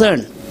കൺസേൺ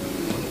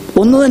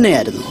ഒന്ന്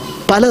തന്നെയായിരുന്നു,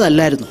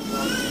 പലതല്ലായിരുന്നു.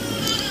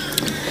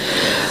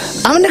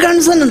 അവന്റെ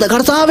കൺസേൺ എന്താ?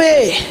 കർത്താവേ,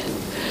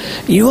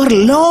 your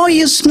law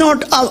is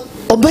not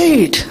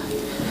obeyed.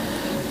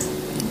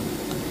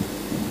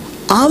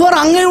 അവർ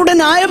അങ്ങയുടെ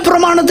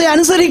ന്യായപ്രമാണത്തെ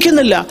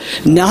അനുസരിക്കുന്നില്ല.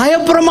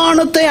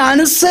 ന്യായപ്രമാണത്തെ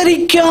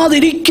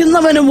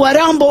അനുസരിക്കാതിരിക്കുന്നവന്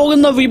വരാൻ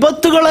പോകുന്ന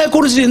വിപത്തുകളെ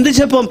കുറിച്ച്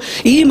ചിന്തിച്ചപ്പം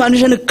ഈ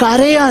മനുഷ്യന്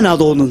കരയാനാ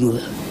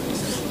തോന്നുന്നത്.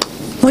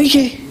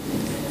 നോക്കിക്കേ,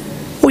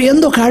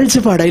 എന്തോ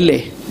കാഴ്ചപ്പാടല്ലേ.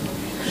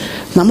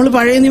 നമ്മൾ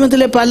പഴയ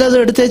നിയമത്തിലെ പലതും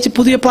എടുത്തേച്ച്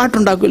പുതിയ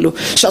പാട്ടുണ്ടാക്കുമല്ലോ.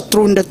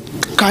 ശത്രുവിന്റെ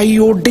കൈ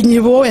ഒടിഞ്ഞു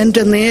പോവും,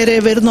 എൻ്റെ നേരെ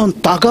വരുന്നവൻ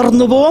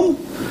തകർന്നു പോവും.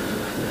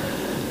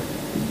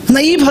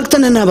 എന്നാ ഈ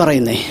ഭക്തൻ എന്നാ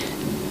പറയുന്നേ?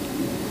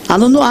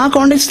 അതൊന്നും ആ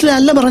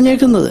കോണ്ടെക്സ്റ്റിലല്ല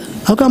പറഞ്ഞേക്കുന്നത്.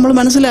 അതൊക്കെ നമ്മൾ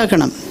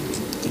മനസ്സിലാക്കണം.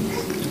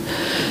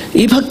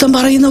 ഈ ഭക്തൻ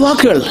പറയുന്ന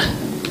വാക്കുകൾ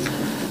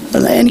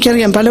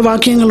എനിക്കറിയാം, പല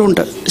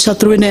വാക്യങ്ങളുണ്ട്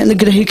ശത്രുവിനെ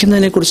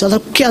നിഗ്രഹിക്കുന്നതിനെ കുറിച്ച്.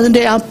 അതൊക്കെ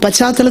അതിൻ്റെ ആ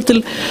പശ്ചാത്തലത്തിൽ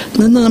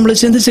നിന്ന് നമ്മൾ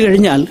ചിന്തിച്ചു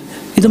കഴിഞ്ഞാൽ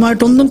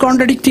ഇതുമായിട്ടൊന്നും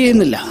കോൺട്രഡിക്റ്റ്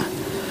ചെയ്യുന്നില്ല.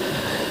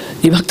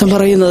 ഈ ഭക്തൻ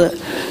പറയുന്നത്,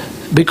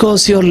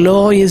 because your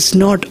law is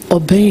not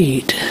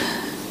obeyed.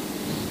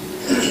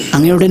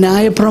 അങ്ങയുടെ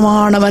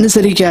ന്യായപ്രമാണം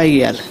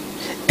അനുസരിക്കായാൽ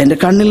എൻ്റെ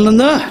കണ്ണിൽ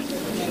നിന്ന്.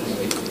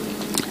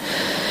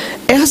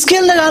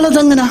 എഹെസ്കേലിന്റെ കാലത്ത്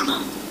അങ്ങനെ,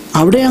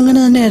 അവിടെ അങ്ങനെ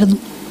തന്നെയായിരുന്നു.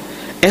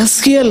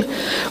 എഹെസ്കേൽ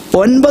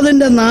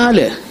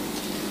 9:4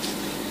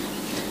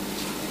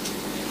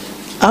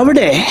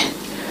 അവിടെ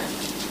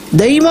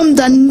ദൈവം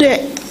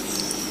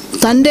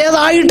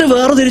തൻ്റേതായിട്ട്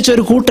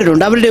വേർതിരിച്ചൊരു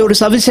കൂട്ടരുണ്ട്. അവരുടെ ഒരു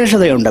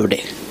സവിശേഷതയുണ്ട് അവിടെ.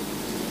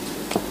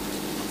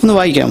 ഒന്ന്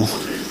വായിക്കാമോ?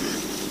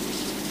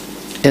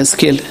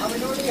 എഹെസ്കേൽ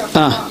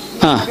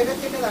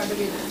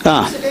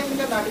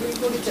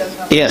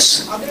യെസ്.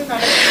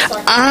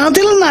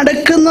 അതിൽ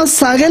നടക്കുന്ന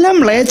സകല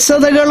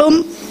മ്ലേച്ഛതകളും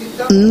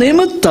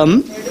നിമിത്തം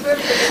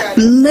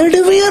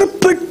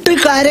നെടുവീർപ്പിട്ട്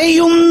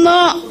കരയുന്ന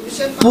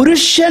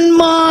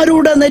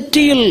പുരുഷന്മാരുടെ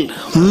നെറ്റിയിൽ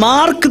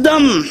mark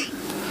them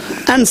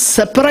and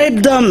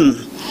separate dum.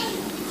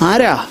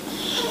 ആരാ?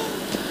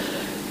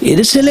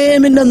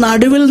 യെരൂശലേമിന്റെ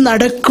നടുവിൽ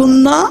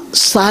നടക്കുന്ന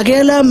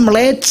സകല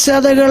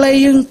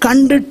മ്ലേച്ഛതകളെയും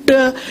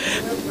കണ്ടിട്ട്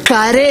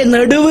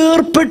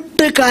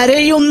നെടുവീർപ്പിട്ട്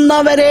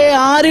കരയുന്നവരെ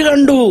ആര്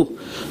കണ്ടു?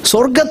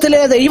 സ്വർഗത്തിലെ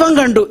ദൈവം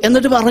കണ്ടു.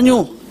 എന്നിട്ട് പറഞ്ഞു,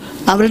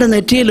 അവരുടെ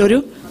നെറ്റിയിൽ ഒരു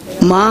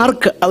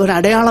മാർക്ക്, ഒരു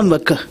അടയാളം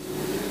വെക്ക്.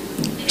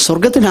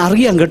 സ്വർഗത്തിന്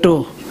അറിയാം കേട്ടോ,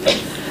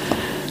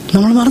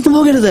 നമ്മൾ മറന്നു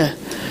പോകരുത്.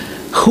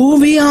 ഹൂ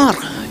വി ആർ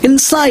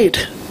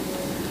ഇൻസൈഡ്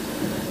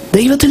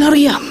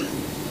ദൈവത്തിനറിയാം.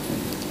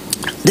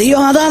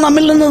 ദൈവം അതാ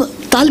നമ്മിൽ നിന്ന്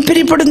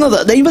താല്പര്യപ്പെടുന്നത്.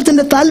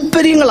 ദൈവത്തിന്റെ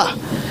താല്പര്യങ്ങളാ.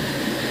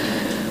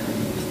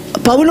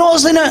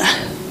 പൗലോസിന്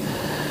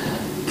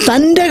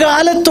തൻ്റെ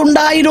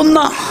കാലത്തുണ്ടായിരുന്ന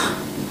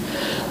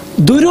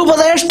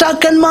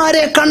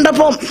ദുരുപദേഷ്ടാക്കന്മാരെ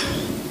കണ്ടപ്പം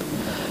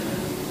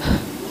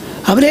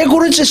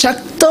അവരെക്കുറിച്ച്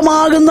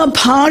ശക്തമാകുന്ന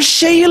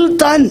ഭാഷയിൽ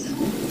താൻ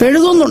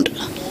എഴുതുന്നുണ്ട്.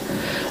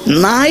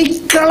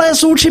 നായ്ക്കളെ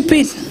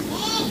സൂക്ഷിപ്പീൻ.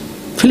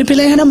 ഫിലിപ്പി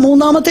ലേഖനം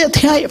 3-ാമത്തെ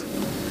അധ്യായം.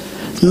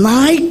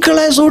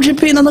 നായ്ക്കളെ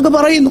സൂക്ഷിപ്പീൻ എന്നൊക്കെ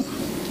പറയുന്നു.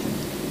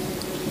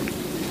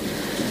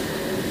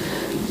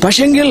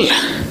 പക്ഷെങ്കിൽ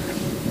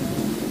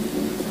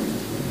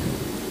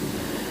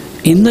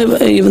ഇന്ന്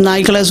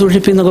നായ്ക്കളെ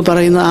സൂക്ഷിപ്പീന്നൊക്കെ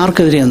പറയുന്ന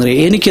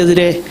ആർക്കെതിരെയാണെന്നറിയാം?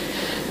 എനിക്കെതിരെ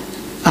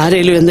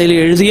ആരെങ്കിലും എന്തെങ്കിലും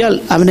എഴുതിയാൽ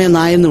അവനെ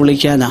നായെന്ന്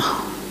വിളിക്കാനാ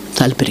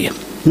താല്പര്യം.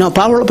 നോ,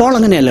 പോൾ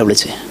അങ്ങനെയല്ല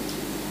വിളിച്ചേ.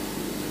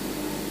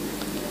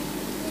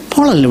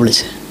 പോളല്ല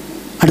വിളിച്ചേ.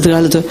 അടുത്ത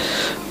കാലത്ത്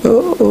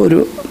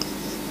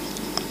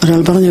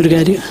ഒരാൾ പറഞ്ഞൊരു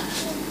കാര്യം,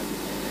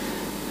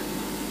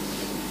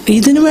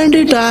 ഇതിനു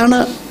വേണ്ടിയിട്ടാണ്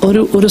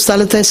ഒരു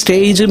സ്ഥലത്തെ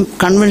സ്റ്റേജും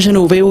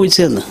കൺവെൻഷനും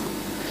ഉപയോഗിച്ചതെന്ന്.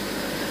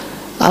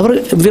 അവർ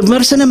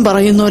വിമർശനം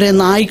പറയുന്നവരെ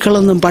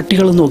നായ്ക്കളെന്നും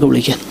പട്ടികളെന്നും ഒക്കെ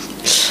വിളിക്കാൻ.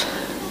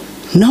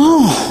 നോ,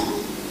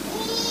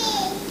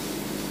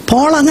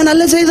 പോൾ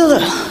അങ്ങനല്ല ചെയ്തത്.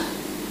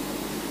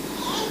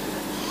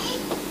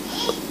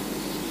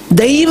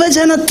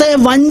 ദൈവജനത്തെ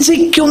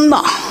വഞ്ചിക്കുന്ന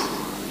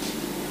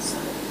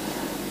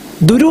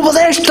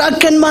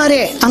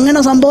ദുരുപദേഷ്ടാക്കന്മാരെ അങ്ങനെ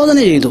സംബോധന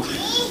ചെയ്തു.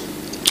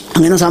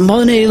 അങ്ങനെ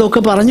സംബോധന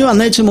ചെയ്തൊക്കെ പറഞ്ഞു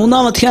വന്നേച്ച്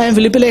 3-ാം അധ്യായം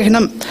ഫിലിപ്പ്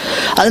ലേഖനം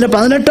അതിൻ്റെ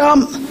 18-ാം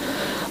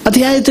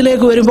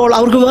അധ്യായത്തിലേക്ക് വരുമ്പോൾ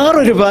അവർക്ക്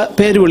വേറൊരു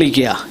പേര്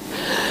വിളിക്കുക.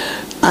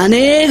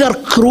 അനേകർ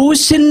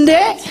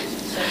ക്രൂശിൻ്റെ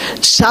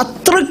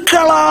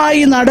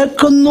ശത്രുക്കളായി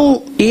നടക്കുന്നു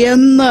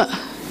എന്ന്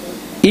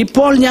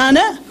ഇപ്പോൾ ഞാൻ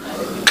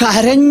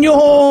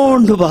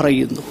കരഞ്ഞോണ്ട്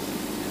പറയുന്നു.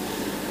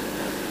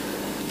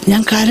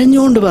 ഞാൻ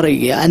കരഞ്ഞുകൊണ്ട്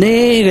പറയുക,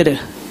 അനേകര്.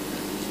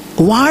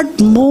 What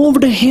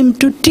moved him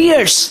to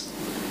tears?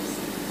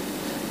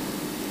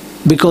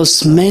 Because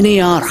many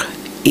are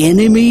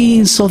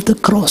enemies of the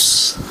cross.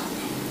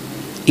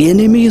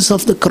 Enemies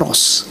of the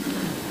cross.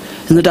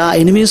 എന്നിട്ട് ആ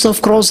enemies of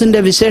crossന്റെ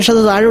വിശേഷത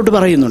താഴോട്ട്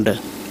പറയുന്നുണ്ട്.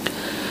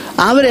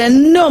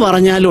 അവരെന്നോ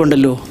പറഞ്ഞാലും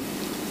ഉണ്ടല്ലോ,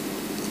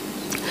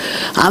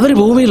 അവർ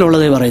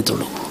ഭൂമിയിലുള്ളതേ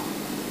പറയത്തുള്ളൂ.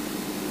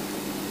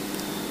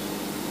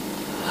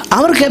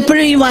 അവർക്ക്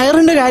എപ്പോഴും ഈ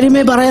വയറിൻ്റെ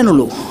കാര്യമേ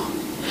പറയാനുള്ളൂ.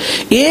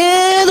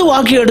 ഏത്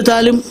വാക്യം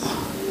എടുത്താലും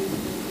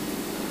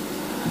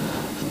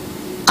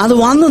അത്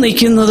വന്നു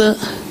നിൽക്കുന്നത്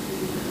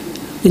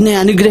നിന്നെ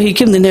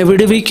അനുഗ്രഹിക്കും, നിന്നെ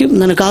വിടുവിക്കും,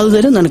 നിനക്ക് അത്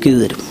തരും, നിനക്കിത്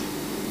തരും.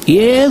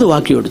 ഏത്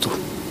വാക്യം എടുത്തു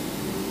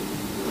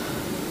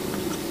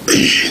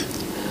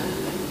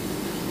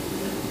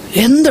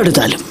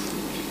എന്തെടുത്താലും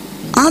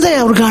അതേ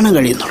അവർ കാണാൻ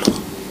കഴിയുന്നുള്ളൂ.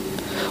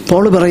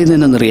 പോൾ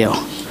പറയുന്നതെന്നറിയാമോ?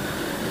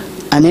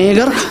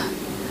 അനേകർ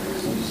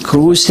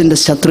ക്രൂശിൻ്റെ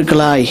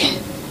ശത്രുക്കളായി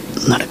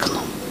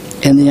നടക്കുന്നു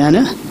എന്ന് ഞാൻ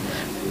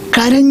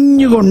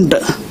കരഞ്ഞുകൊണ്ട്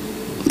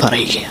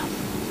പറയുക.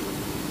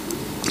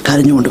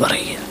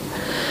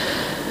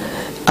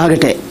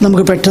 ആകട്ടെ,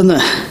 നമുക്ക് പെട്ടെന്ന്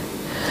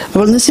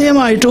അപ്പോൾ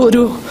നിശ്ചയമായിട്ടും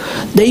ഒരു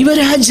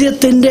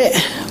ദൈവരാജ്യത്തിൻ്റെ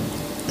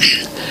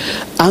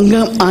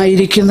അംഗം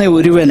ആയിരിക്കുന്ന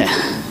ഒരുവന്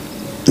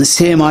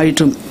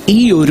നിശ്ചയമായിട്ടും ഈ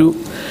ഒരു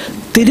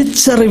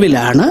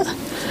തിരിച്ചറിവിലാണ്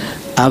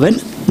അവൻ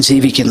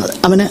ജീവിക്കുന്നത്.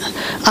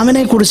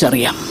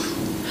 അവനെക്കുറിച്ചറിയാം,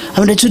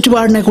 അവൻ്റെ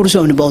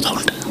ചുറ്റുപാടിനെക്കുറിച്ചും അവന്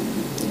ബോധമുണ്ട്,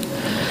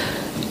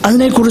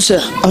 അതിനെക്കുറിച്ച്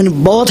അവന്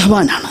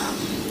ബോധവാനാണ്.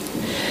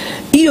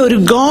 ഈ ഒരു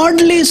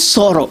ഗോഡ്ലി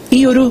സോറോ, ഈ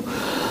ഒരു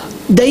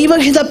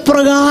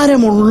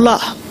ദൈവഹിതപ്രകാരമുള്ള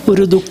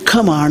ഒരു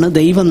ദുഃഖമാണ്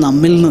ദൈവം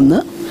നമ്മിൽ നിന്ന്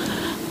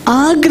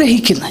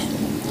ആഗ്രഹിക്കുന്നത്.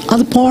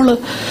 അത് പോള്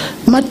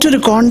മറ്റൊരു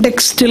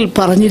കോണ്ടെക്സ്റ്റിൽ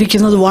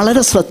പറഞ്ഞിരിക്കുന്നത്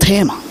വളരെ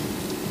ശ്രദ്ധേയമാണ്.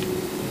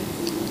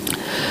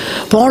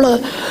 പോള്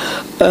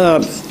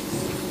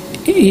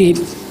ഈ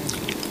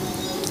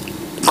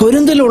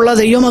കൊരിന്തിലുള്ള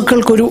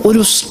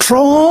ദൈവമക്കൾക്കൊരു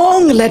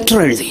സ്ട്രോങ് ലെറ്റർ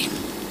എഴുതി.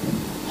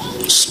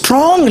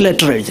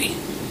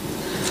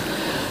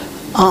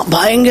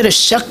 ഭയങ്കര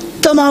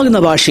ശക്തമാകുന്ന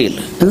ഭാഷയിൽ.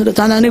 എന്നിട്ട്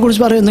താൻ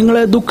അതിനെക്കുറിച്ച് പറയും,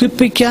 നിങ്ങളെ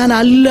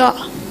ദുഃഖിപ്പിക്കാനല്ല,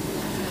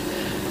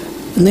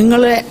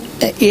 നിങ്ങളെ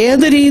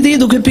ഏത് രീതി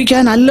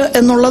ദുഃഖിപ്പിക്കാനല്ല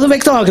എന്നുള്ളത്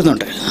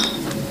വ്യക്തമാക്കുന്നുണ്ട്.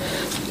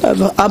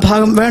 ആ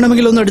ഭാഗം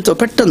വേണമെങ്കിൽ ഒന്ന് എടുത്തോ,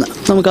 പെട്ടെന്ന്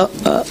നമുക്ക്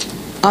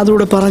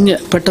അതുകൂടെ പറഞ്ഞ്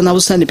പെട്ടെന്ന്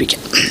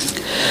അവസാനിപ്പിക്കാം.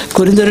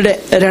 കൊരിന്ത്യരുടെ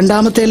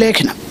 2-ാമത്തെ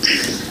ലേഖനം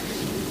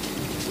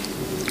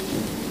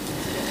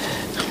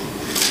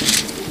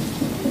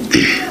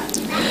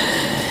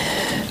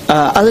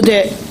അതിൻ്റെ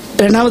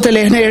 2-ാമത്തെ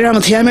ലേഖനം 7-ാം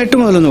അധ്യായം 8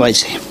 മുതലൊന്ന്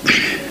വായിച്ചേ.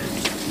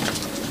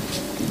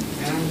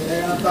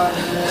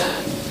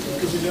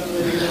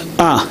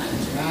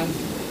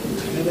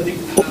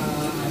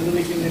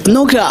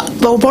 നോക്കുക,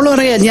 പോൾ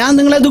പറയാ, ഞാൻ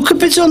നിങ്ങളെ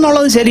ദുഃഖിപ്പിച്ചു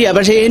എന്നുള്ളത് ശരിയാ,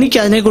 പക്ഷെ എനിക്ക്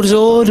അതിനെക്കുറിച്ച്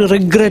ഒരു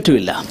റിഗ്രറ്റും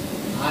ഇല്ല.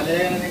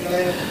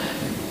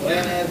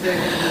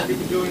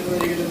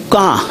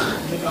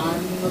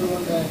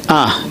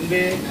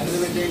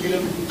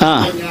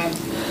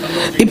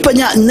 ഇപ്പൊ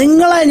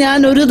നിങ്ങളെ ഞാൻ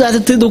ഒരു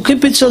തരത്തിൽ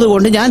ദുഃഖിപ്പിച്ചത്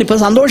കൊണ്ട് ഞാനിപ്പോ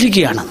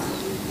സന്തോഷിക്കുകയാണ്.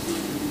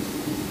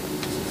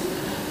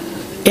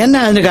 എന്നാ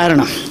അതിന്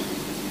കാരണം?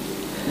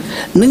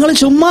 നിങ്ങൾ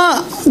ചുമ്മാ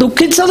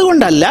ദുഃഖിച്ചത്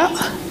കൊണ്ടല്ല,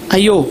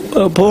 അയ്യോ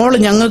പോൾ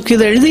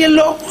ഞങ്ങൾക്കിത്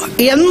എഴുതിയല്ലോ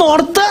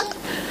എന്നോർത്ത്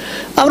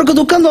അവർക്ക്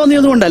ദുഃഖം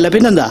തോന്നിയത് കൊണ്ടല്ല.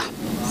 പിന്നെന്താ?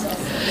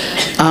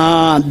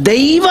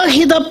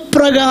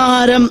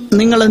 ദൈവഹിതപ്രകാരം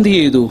നിങ്ങൾ എന്ത്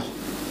ചെയ്തു?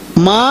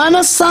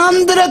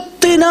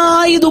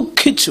 മാനസാന്തരത്തിനായി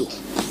ദുഃഖിച്ചു.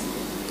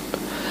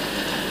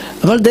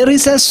 അപ്പോൾ there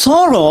is a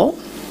sorrow,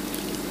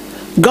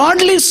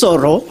 godly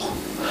sorrow,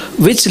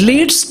 which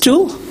leads to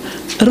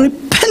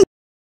repentance.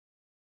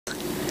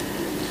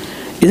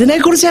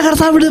 ഇതിനെക്കുറിച്ചാണ്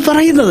കർത്താവ്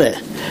പറയുന്നത്.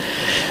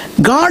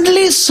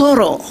 ഗോഡ്ലി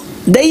സോറോ,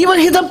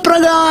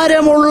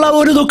 ദൈവഹിതപ്രകാരമുള്ള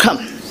ഒരു ദുഃഖം.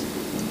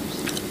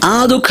 ആ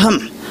ദുഃഖം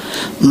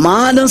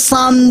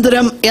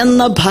മാനസാന്തരം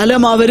എന്ന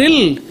ഫലം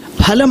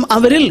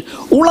അവരിൽ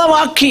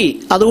ഉളവാക്കി.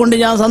 അതുകൊണ്ട്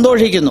ഞാൻ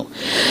സന്തോഷിക്കുന്നു.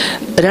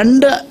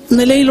 2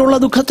 നിലയിലുള്ള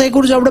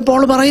ദുഃഖത്തെക്കുറിച്ച് അവിടെ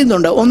പോൾ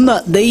പറയുന്നുണ്ട്. ഒന്ന്,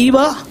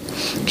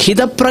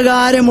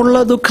 ദൈവഹിതപ്രകാരമുള്ള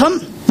ദുഃഖം.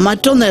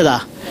 മറ്റൊന്നേതാ?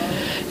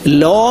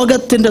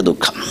 ലോകത്തിൻ്റെ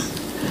ദുഃഖം.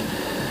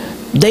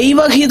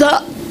 ദൈവഹിത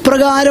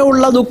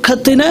പ്രകാരമുള്ള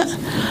ദുഃഖത്തിന്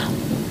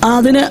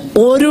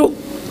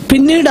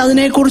പിന്നീട്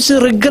അതിനെക്കുറിച്ച്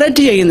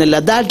റിഗ്രറ്റ് ചെയ്യുന്നില്ല.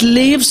 That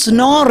leaves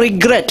no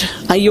regret.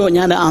 അയ്യോ,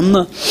 ഞാൻ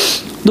അന്ന്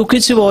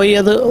ദുഃഖിച്ചു പോയി,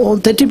 അത്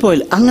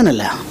തെറ്റിപ്പോയില്ല,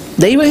 അങ്ങനല്ല.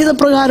 ദൈവഹിത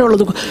പ്രകാരമുള്ള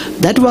ദുഃഖം,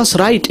 ദാറ്റ് വാസ്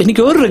റൈറ്റ്,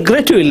 എനിക്ക് ഒരു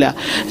റിഗ്രറ്റും ഇല്ല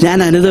ഞാൻ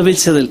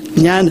അനുദപിച്ചതിൽ.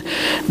 ഞാൻ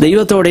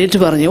ദൈവത്തോട് ഏറ്റു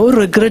പറഞ്ഞ് ഒരു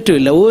റിഗ്രറ്റും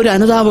ഇല്ല, ഒരു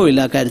അനുതാപവും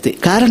ഇല്ല ആ കാര്യത്തിൽ.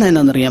 കാരണം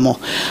എന്നാണെന്നറിയാമോ?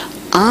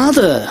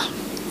 അത്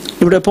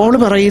ഇവിടെ പോൾ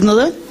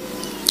പറയുന്നത്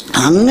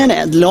അങ്ങനെ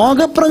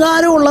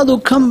ലോകപ്രകാരമുള്ള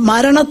ദുഃഖം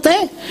മരണത്തെ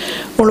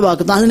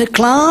ഒഴിവാക്കുന്നു. അതിന്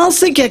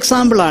ക്ലാസിക്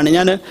എക്സാമ്പിളാണ്,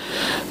 ഞാൻ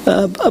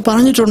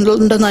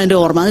പറഞ്ഞിട്ടുണ്ടെന്ന് അതിൻ്റെ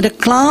ഓർമ്മ. അതിൻ്റെ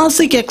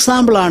ക്ലാസിക്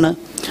എക്സാമ്പിളാണ്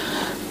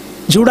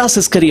ജൂഡാസ്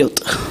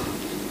ഇസ്കരിയോത്ത്.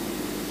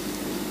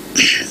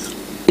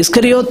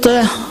 ഇസ്കരിയോത്ത്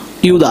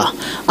യൂദ,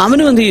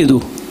 അവനും എന്ത് ചെയ്തു?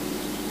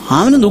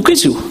 അവന്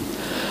ദുഃഖിച്ചു.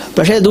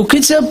 പക്ഷേ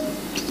ദുഃഖിച്ച്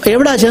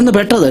എവിടാ ചെന്ന്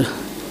പെട്ടത്?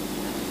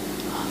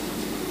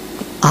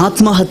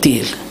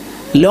 ആത്മഹത്യയിൽ.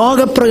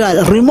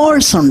 ലോകപ്രകാരം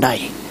റിമോൾസ്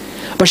ഉണ്ടായി.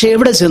 പക്ഷെ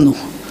എവിടെ ചെന്നു?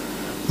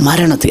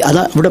 മരണത്തിൽ.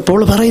 അതാ ഇവിടെ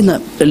പോൾ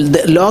പറയുന്നത്.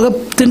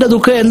 ലോകത്തിൻ്റെ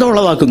ദുഃഖം എന്താ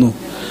ഉളവാക്കുന്നു?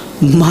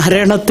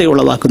 മരണത്തെ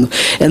ഉളവാക്കുന്നു.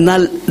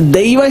 എന്നാൽ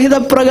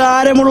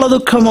ദൈവഹിതപ്രകാരമുള്ള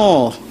ദുഃഖമോ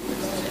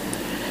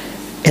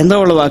എന്താ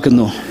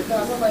ഉളവാക്കുന്നു?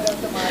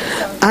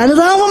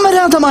 അനുതാപം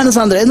വരാത്ത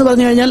മാനസാന്തരം എന്ന്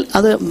പറഞ്ഞു കഴിഞ്ഞാൽ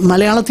അത്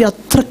മലയാളത്തിൽ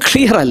അത്ര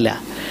ക്ലിയർ അല്ല.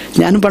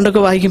 ഞാനും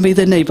പണ്ടൊക്കെ വായിക്കുമ്പോൾ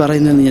ഇതന്നെ ഈ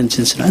പറയുന്നതെന്ന് ഞാൻ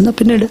ചിന്തിച്ചു. എന്നാൽ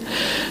പിന്നീട്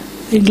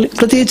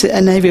പ്രത്യേകിച്ച്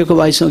NIV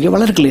വായിച്ചു നോക്കിയാൽ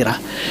വളരെ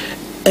ക്ലിയറാണ്.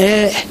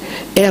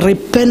 A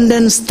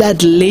repentance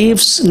that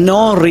leaves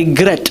no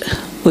regret.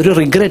 ഒരു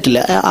റിഗ്രറ്റ് ഇല്ല.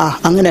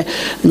 അങ്ങനെ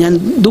ഞാൻ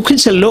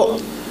ദുഃഖിച്ചല്ലോ,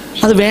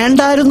 അത്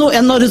വേണ്ടായിരുന്നു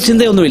എന്നൊരു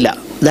ചിന്തയൊന്നുമില്ല.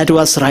 That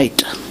was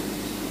right.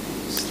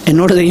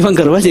 എന്നോട് ദൈവം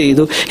കൃപ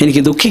ചെയ്തു,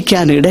 എനിക്ക്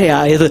ദുഃഖിക്കാൻ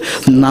ഇടയായത്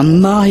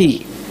നന്നായി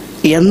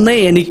എന്നേ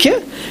എനിക്ക്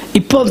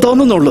ഇപ്പം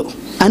തോന്നുന്നുള്ളൂ.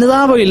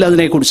 അനുതാപമില്ല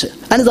അതിനെക്കുറിച്ച്.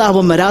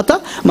 അനുതാപം വരാത്ത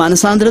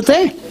മാനസാന്തരത്തെ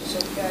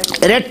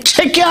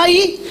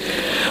രക്ഷയ്ക്കായി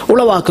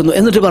ഉളവാക്കുന്നു.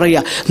 എന്നിട്ട്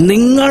പറയുക,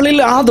 നിങ്ങളിൽ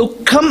ആ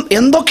ദുഃഖം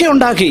എന്തൊക്കെ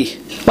ഉണ്ടാക്കി?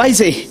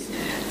 വായിച്ചേ.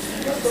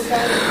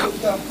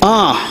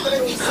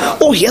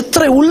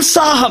 എത്ര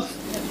ഉത്സാഹം,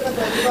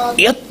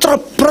 എത്ര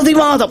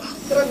പ്രതിവാദം.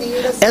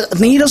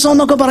 നീരസം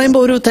എന്നൊക്കെ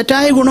പറയുമ്പോൾ ഒരു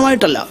തെറ്റായ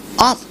ഗുണമായിട്ടല്ല.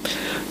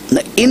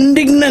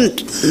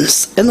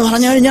 ഇൻഡിഗ്നൻസ് എന്ന്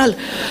പറഞ്ഞു കഴിഞ്ഞാൽ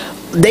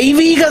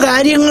ദൈവിക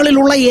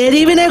കാര്യങ്ങളിലുള്ള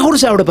എരിവിനെ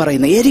കുറിച്ച് അവിടെ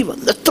പറയുന്നത്. എരിവ്,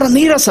 എത്ര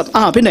നീരസം.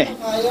 പിന്നെ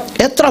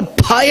എത്ര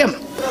ഭയം.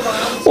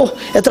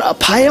 എത്ര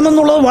ഭയം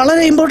എന്നുള്ളത്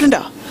വളരെ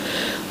ഇമ്പോർട്ടൻ്റാ.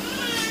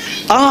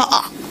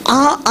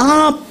 ആ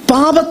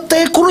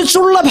പാപത്തെ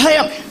കുറിച്ചുള്ള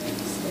ഭയം,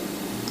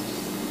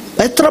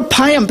 എത്ര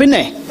ഭയം.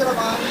 പിന്നെ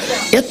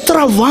എത്ര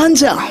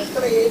വാഞ്ച,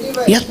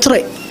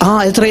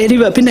 എത്ര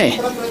എരിവ്. പിന്നെ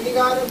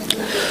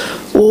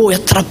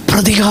എത്ര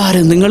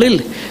പ്രതികാരം നിങ്ങളിൽ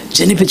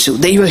ജനിപ്പിച്ചു.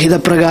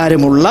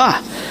 ദൈവഹിതപ്രകാരമുള്ള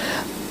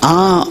ആ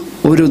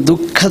ഒരു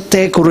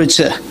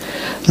ദുഃഖത്തെക്കുറിച്ച്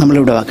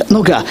നമ്മളിവിടെ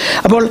നോക്കുക.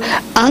 അപ്പോൾ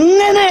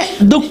അങ്ങനെ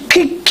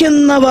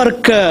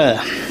ദുഃഖിക്കുന്നവർക്ക്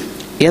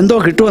എന്തോ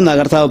കിട്ടുമെന്നാണ്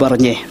കർത്താവ്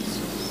പറഞ്ഞേ?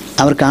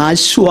 അവർക്ക്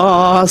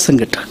ആശ്വാസം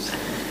കിട്ടും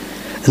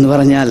എന്ന്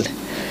പറഞ്ഞാൽ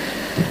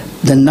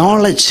the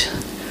knowledge,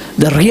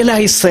 the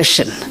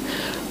realization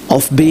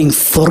of being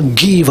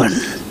forgiven.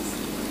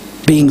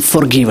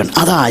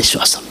 അതാ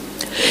ആശ്വാസം.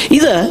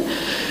 ഇത്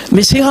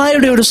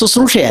മിശിഹായുടെ ഒരു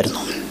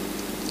ശുശ്രൂഷയായിരുന്നു.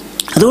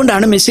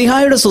 അതുകൊണ്ടാണ്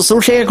മിശിഹായുടെ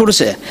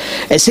ശുശ്രൂഷയെക്കുറിച്ച്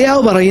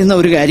യെശയ്യാവ് പറയുന്ന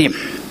ഒരു കാര്യം.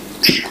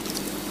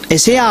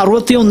 യെശയ്യാ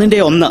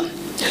 61:1,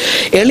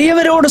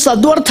 എളിയവരോട്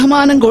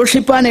സദ്വർത്തമാനം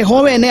ഘോഷിപ്പാൻ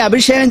യഹോവ എന്നെ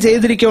അഭിഷേകം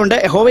ചെയ്തിരിക്കൊണ്ട്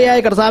യഹോവയായ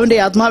കർത്താവിൻ്റെ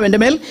ആത്മാവ് എൻ്റെ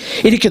മേൽ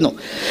ഇരിക്കുന്നു.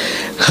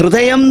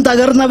 ഹൃദയം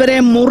തകർന്നവരെ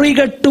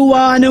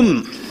മുറികെട്ടുവാനും.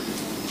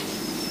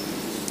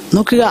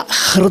 നോക്കുക,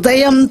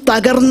 ഹൃദയം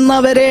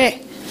തകർന്നവരെ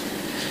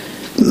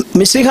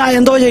മിശിഹ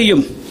എന്തോ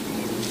ചെയ്യും?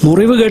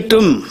 മുറിവ്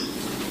കെട്ടും.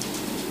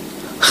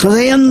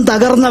 ഹൃദയം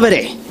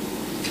തകർന്നവരെ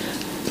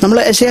നമ്മൾ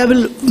യെശയ്യാവിൽ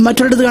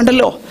മറ്റൊരിടത്ത്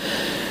കണ്ടല്ലോ.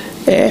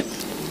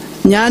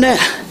 ഞാൻ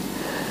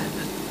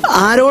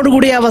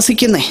ആരോടുകൂടിയാ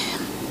വസിക്കുന്നേ?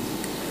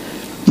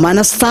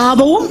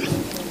 മനസ്താപവും.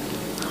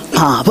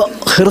 അപ്പം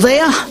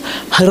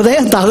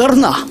ഹൃദയം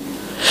തകർന്ന.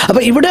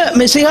 അപ്പം ഇവിടെ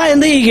മിശിഹ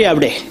എന്ത് ചെയ്യുക?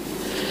 അവിടെ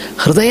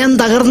ഹൃദയം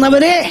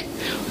തകർന്നവരെ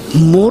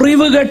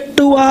മുറിവ്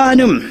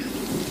കെട്ടുവാനും.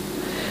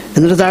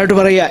 എന്നിട്ട് താഴോട്ട്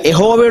പറയുക,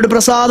 യഹോവയുടെ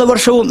പ്രസാദ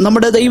വർഷവും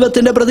നമ്മുടെ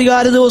ദൈവത്തിന്റെ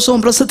പ്രതികാര ദിവസവും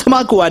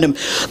പ്രസിദ്ധമാക്കുവാനും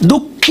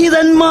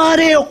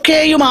ദുഃഖിതന്മാരെ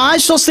ഒക്കെയും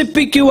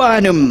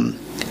ആശ്വസിപ്പിക്കുവാനും.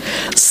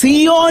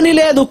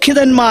 സിയോനിലെ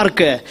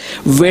ദുഃഖിതന്മാർക്ക്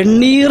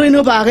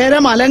വെണ്ണീറിനു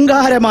പകരം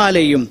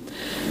അലങ്കാരമാലയും,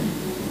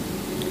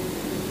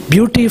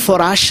 ബ്യൂട്ടി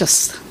ഫോർ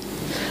ആഷസ്,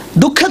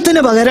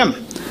 ദുഃഖത്തിന് പകരം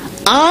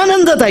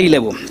ആനന്ദ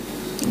തൈലവും,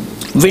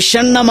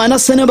 വിഷണ്ണ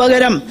മനസ്സിന്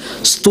പകരം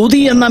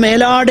സ്തുതി എന്ന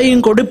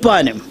മേലാടയും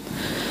കൊടുപ്പാനും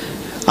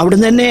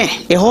അവിടുന്ന് തന്നെ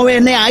യഹോവ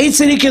എന്നെ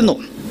അയച്ചിരിക്കുന്നു.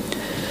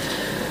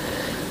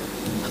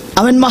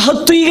 അവൻ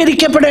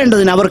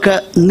മഹത്വീകരിക്കപ്പെടേണ്ടതിന് അവർക്ക്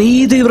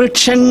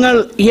നീതിവൃക്ഷങ്ങൾ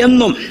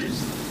എന്നും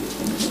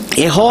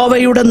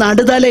യഹോവയുടെ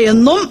നടുതല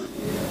എന്നും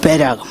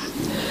പേരാകും.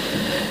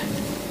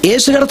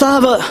 യേശു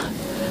കർത്താവ്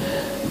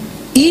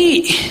ഈ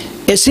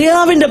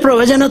യെശയ്യാവിൻ്റെ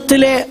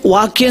പ്രവചനത്തിലെ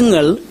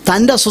വാക്യങ്ങൾ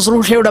തൻ്റെ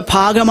ശുശ്രൂഷയുടെ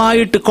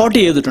ഭാഗമായിട്ട് കോട്ട്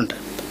ചെയ്തിട്ടുണ്ട്.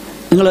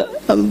 നിങ്ങൾ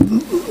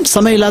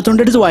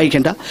സമയമില്ലാത്തതുകൊണ്ട് എടുത്ത്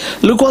വായിക്കേണ്ട.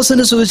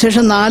 ലൂക്കോസിൻ്റെ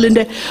സുവിശേഷം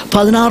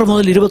 4:16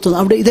 മുതൽ 21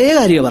 അവിടെ ഇതേ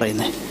കാര്യമാണ്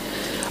പറയുന്നത്.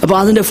 അപ്പോൾ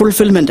അതിൻ്റെ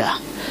ഫുൾഫിൽമെൻറ്റാണ്.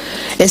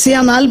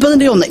 യെശയ്യാ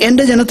 40:1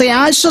 എൻ്റെ ജനത്തെ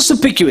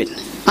ആശ്വസിപ്പിക്കുവിൻ,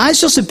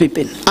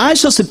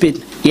 ആശ്വസിപ്പിൻ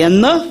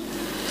എന്ന്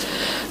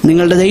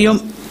നിങ്ങളുടെ ദൈവം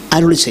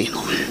അരുളി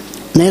ചെയ്യുന്നു.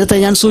 നേരത്തെ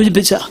ഞാൻ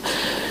സൂചിപ്പിച്ച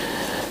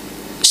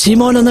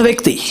ശിമോൻ എന്ന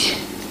വ്യക്തി,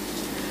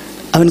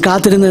 അവൻ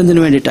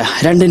കാത്തിരുന്നതിന് വേണ്ടിയിട്ടാണ്.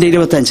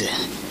 2:25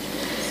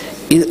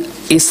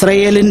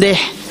 ഇസ്രയേലിൻ്റെ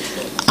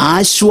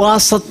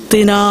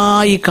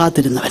ആശ്വാസത്തിനായി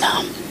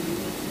കാത്തിരുന്നവനാണ്.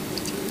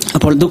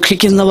 അപ്പോൾ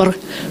ദുഃഖിക്കുന്നവർ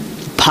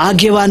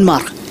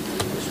ഭാഗ്യവാന്മാർ,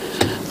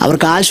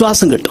 അവർക്ക്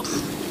ആശ്വാസം കിട്ടും,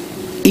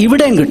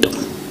 ഇവിടെയും കിട്ടും,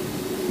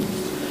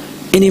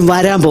 ഇനി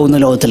വരാൻ പോകുന്ന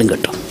ലോകത്തിലും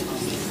കിട്ടും.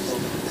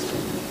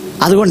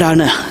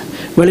 അതുകൊണ്ടാണ്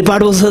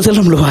വെളിപ്പാട് പുസ്തകത്തിൽ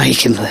നമ്മൾ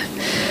വായിക്കുന്നത്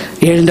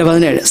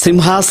 7:17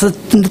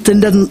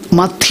 സിംഹാസനത്തിൻ്റെ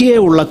മധ്യേ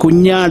ഉള്ള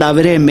കുഞ്ഞാട്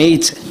അവരെ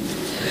മേയിച്ച്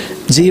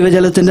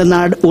ജീവജലത്തിൻ്റെ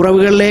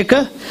ഉറവുകളിലേക്ക്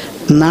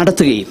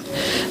നടത്തുകയും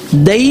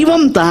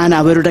ദൈവം താൻ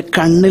അവരുടെ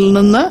കണ്ണിൽ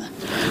നിന്ന്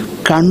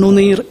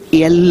കണ്ണുനീർ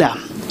എല്ലാം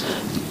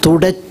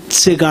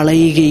തുടച്ച്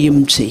കളയുകയും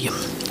ചെയ്യും.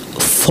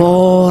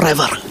 For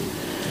ever.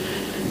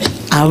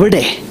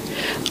 അവിടെ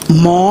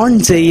മോൺ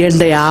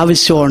ചെയ്യേണ്ട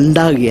ആവശ്യം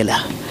ഉണ്ടാകുകയില്ല.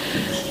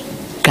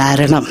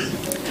 കാരണം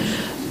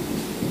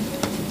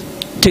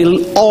till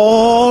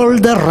all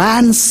the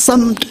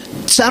ransomed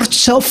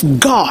church of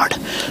God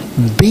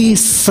be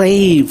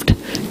saved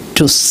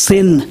to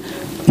sin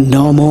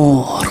no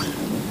more.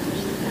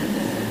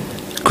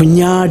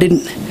 കുഞ്ഞാടിൻ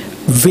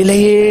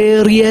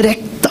വിലയേറിയ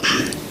രക്തം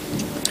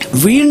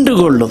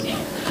വീണ്ടുകൊള്ളും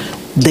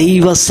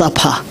ദൈവസഭ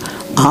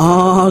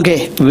ആകെ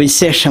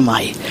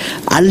വിശേഷമായി.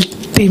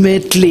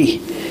 അൾട്ടിമേറ്റ്ലി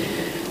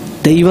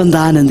ദൈവം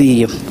താൻ എന്ത്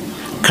ചെയ്യും?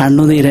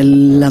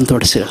 കണ്ണുനീരെല്ലാം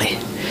തുടച്ചു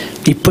കളയും.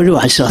 ഇപ്പോഴും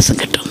ആശ്വാസം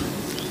കിട്ടും.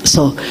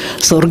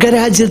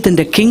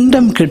 സ്വർഗരാജ്യത്തിൻ്റെ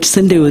കിങ്ഡം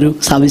കിഡ്സിൻ്റെ ഒരു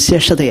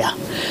സവിശേഷതയാണ്.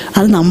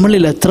 അത്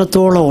നമ്മളിൽ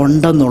എത്രത്തോളം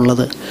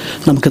ഉണ്ടെന്നുള്ളത്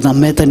നമുക്ക്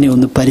നമ്മെ തന്നെ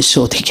ഒന്ന്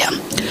പരിശോധിക്കാം.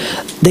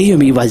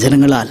 ദൈവം ഈ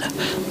വചനങ്ങളാൽ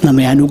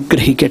നമ്മെ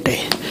അനുഗ്രഹിക്കട്ടെ.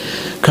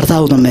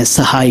 കർത്താവ് നമ്മെ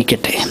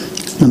സഹായിക്കട്ടെ.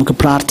 നമുക്ക്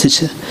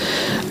പ്രാർത്ഥിച്ച്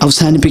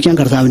അവസാനിപ്പിക്കാം.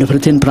 കർത്താവിൻ്റെ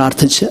ഭൃത്യൻ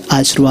പ്രാർത്ഥിച്ച്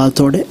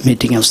ആശീർവാദത്തോടെ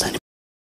മീറ്റിംഗ് അവസാനിപ്പിക്കാം.